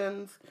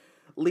qualifications.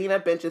 Lena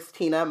benches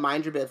Tina,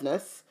 mind your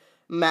business.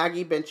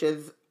 Maggie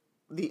benches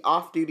the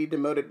off-duty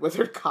demoted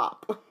wizard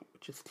cop,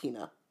 which is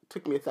Tina.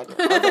 Took me a second.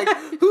 I was like,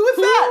 who is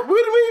that? Who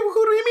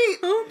do we meet?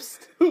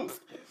 Oops.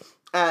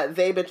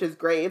 They benches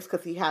Graves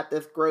because he had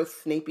this gross,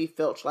 Snapey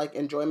Filch-like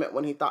enjoyment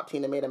when he thought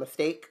Tina made a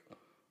mistake.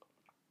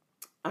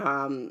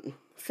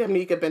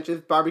 Samnika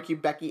benches Barbecue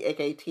Becky,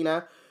 aka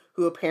Tina,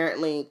 who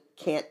apparently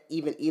can't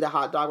even eat a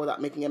hot dog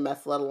without making a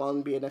mess, let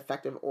alone be an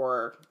effective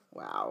or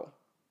wow.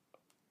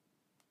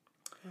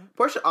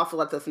 Portia also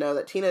lets us know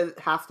that Tina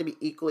has to be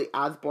equally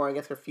as boring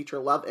as her future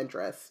love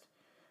interest.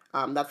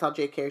 That's how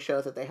JK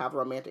shows that they have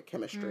romantic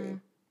chemistry.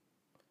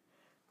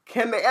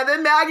 And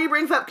then Maggie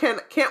brings up,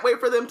 can't wait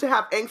for them to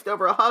have angst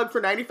over a hug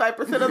for 95%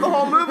 of the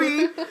whole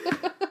movie.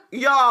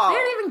 Y'all. They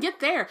didn't even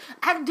get there.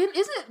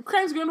 Isn't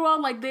Clarence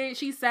Grindelwald like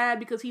she's sad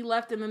because he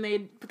left and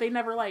then they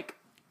never like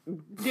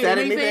did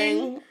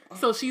anything.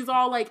 So she's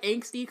all like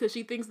angsty because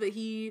she thinks that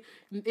he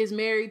is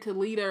married to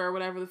Lita or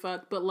whatever the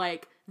fuck, but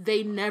like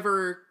they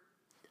never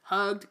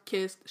hugged,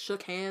 kissed,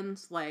 shook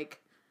hands, like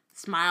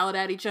smiled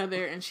at each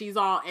other, and she's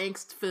all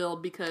angst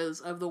filled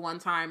because of the one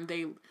time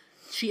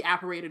she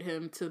apparated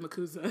him to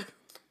MACUSA.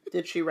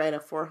 Did she write a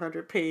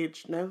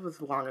 400-page? No, it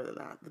was longer than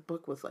that. The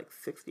book was like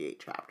 68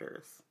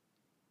 chapters.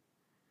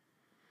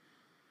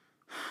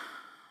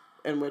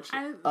 In which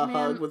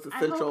hug was the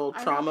central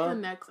trauma.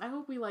 I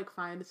hope we like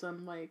find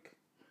some like,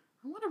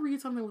 I want to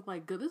read something with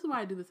like good. This is why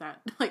I do this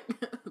at like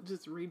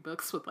just read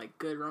books with like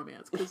good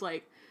romance, because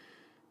like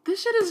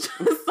this shit is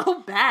just so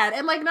bad,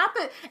 and like not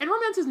that, and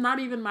romance is not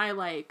even my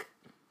like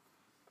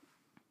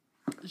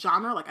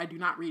genre. Like I do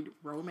not read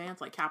romance,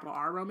 like capital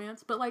R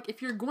romance, but like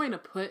if you're going to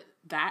put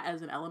that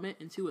as an element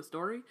into a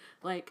story,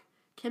 like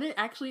can it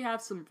actually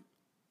have some?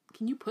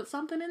 Can you put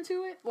something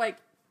into it? Like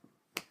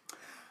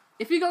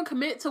if you're gonna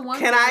commit to one,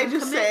 can I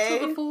just say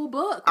to the full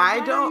book?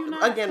 I don't.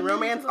 Again,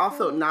 romance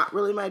also not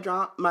really my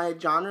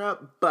genre,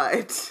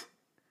 but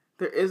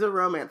there is a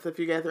romance if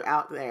you guys are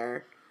out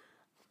there.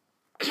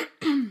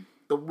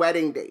 The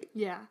wedding date.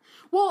 Yeah.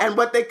 Well, and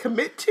what they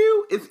commit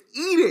to is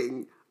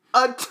eating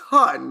a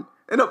ton,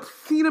 an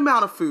obscene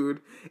amount of food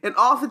in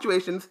all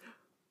situations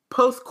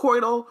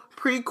post-coital,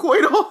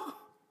 pre-coital.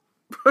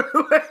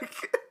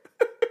 Like,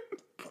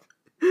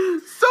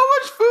 so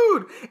much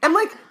food. And,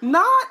 like,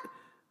 not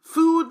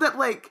food that,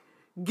 like,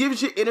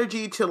 gives you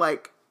energy to,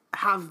 like,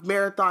 have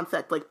marathon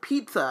sex. Like,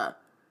 pizza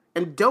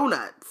and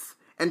donuts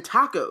and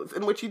tacos,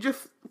 in which you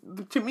just,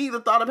 to me,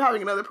 the thought of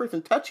having another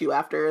person touch you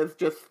after is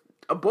just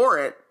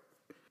abhorrent.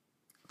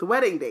 The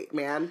wedding date,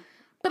 man.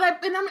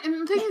 But the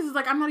thing is,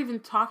 like, I'm not even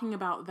talking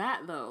about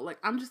that, though. Like,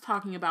 I'm just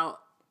talking about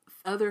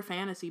other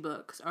fantasy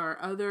books or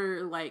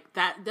other, like,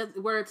 that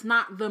where it's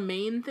not the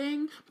main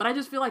thing. But I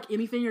just feel like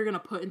anything you're going to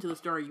put into the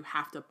story, you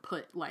have to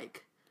put,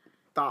 like,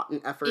 thought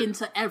and effort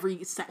into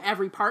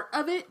every part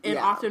of it. And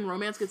often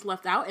romance gets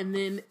left out, and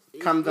then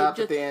comes up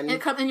at the end.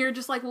 And you're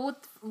just like, well,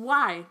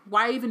 why?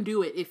 Why even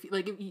do it? If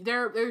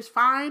there's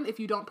fine if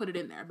you don't put it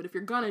in there. But if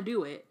you're going to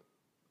do it,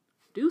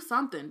 do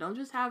something. Don't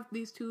just have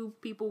these two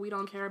people we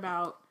don't care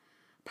about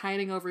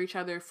pining over each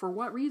other for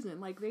what reason?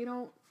 Like, they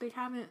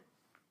haven't.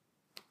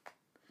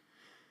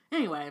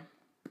 Anyway.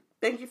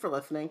 Thank you for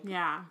listening.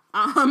 Yeah.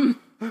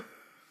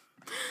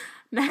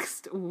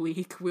 Next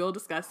week, we'll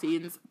discuss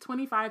scenes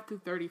 25 through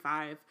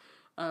 35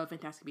 of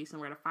Fantastic Beasts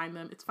and where to find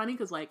them. It's funny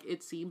because, like,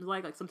 it seems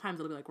like sometimes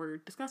it'll be like, we're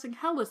discussing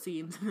hella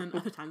scenes, and then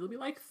other times it'll be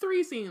like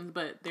 3 scenes,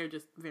 but they're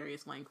just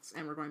various lengths,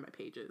 and we're going by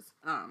pages.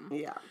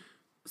 Yeah.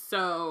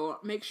 So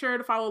make sure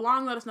to follow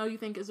along. Let us know who you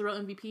think is the real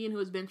MVP and who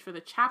is benched for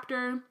the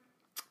chapter.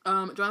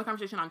 Join the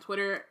conversation on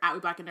Twitter at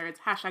WeBlackandNerds,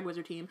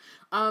 #WizardTeam.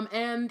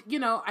 And, you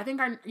know, I think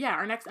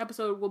our next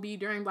episode will be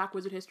during Black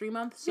Wizard History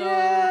Month.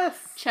 So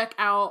check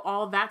out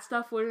all that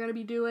stuff we're going to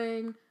be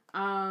doing.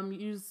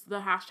 Use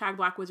the #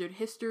 Black Wizard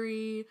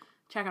History.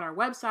 Check out our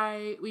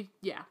website. We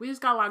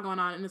just got a lot going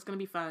on, and it's going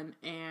to be fun.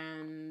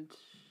 And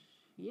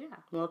yeah.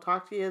 We'll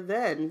talk to you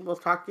then. We'll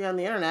talk to you on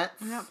the internet.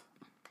 Yep.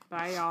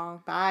 Bye,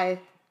 y'all. Bye.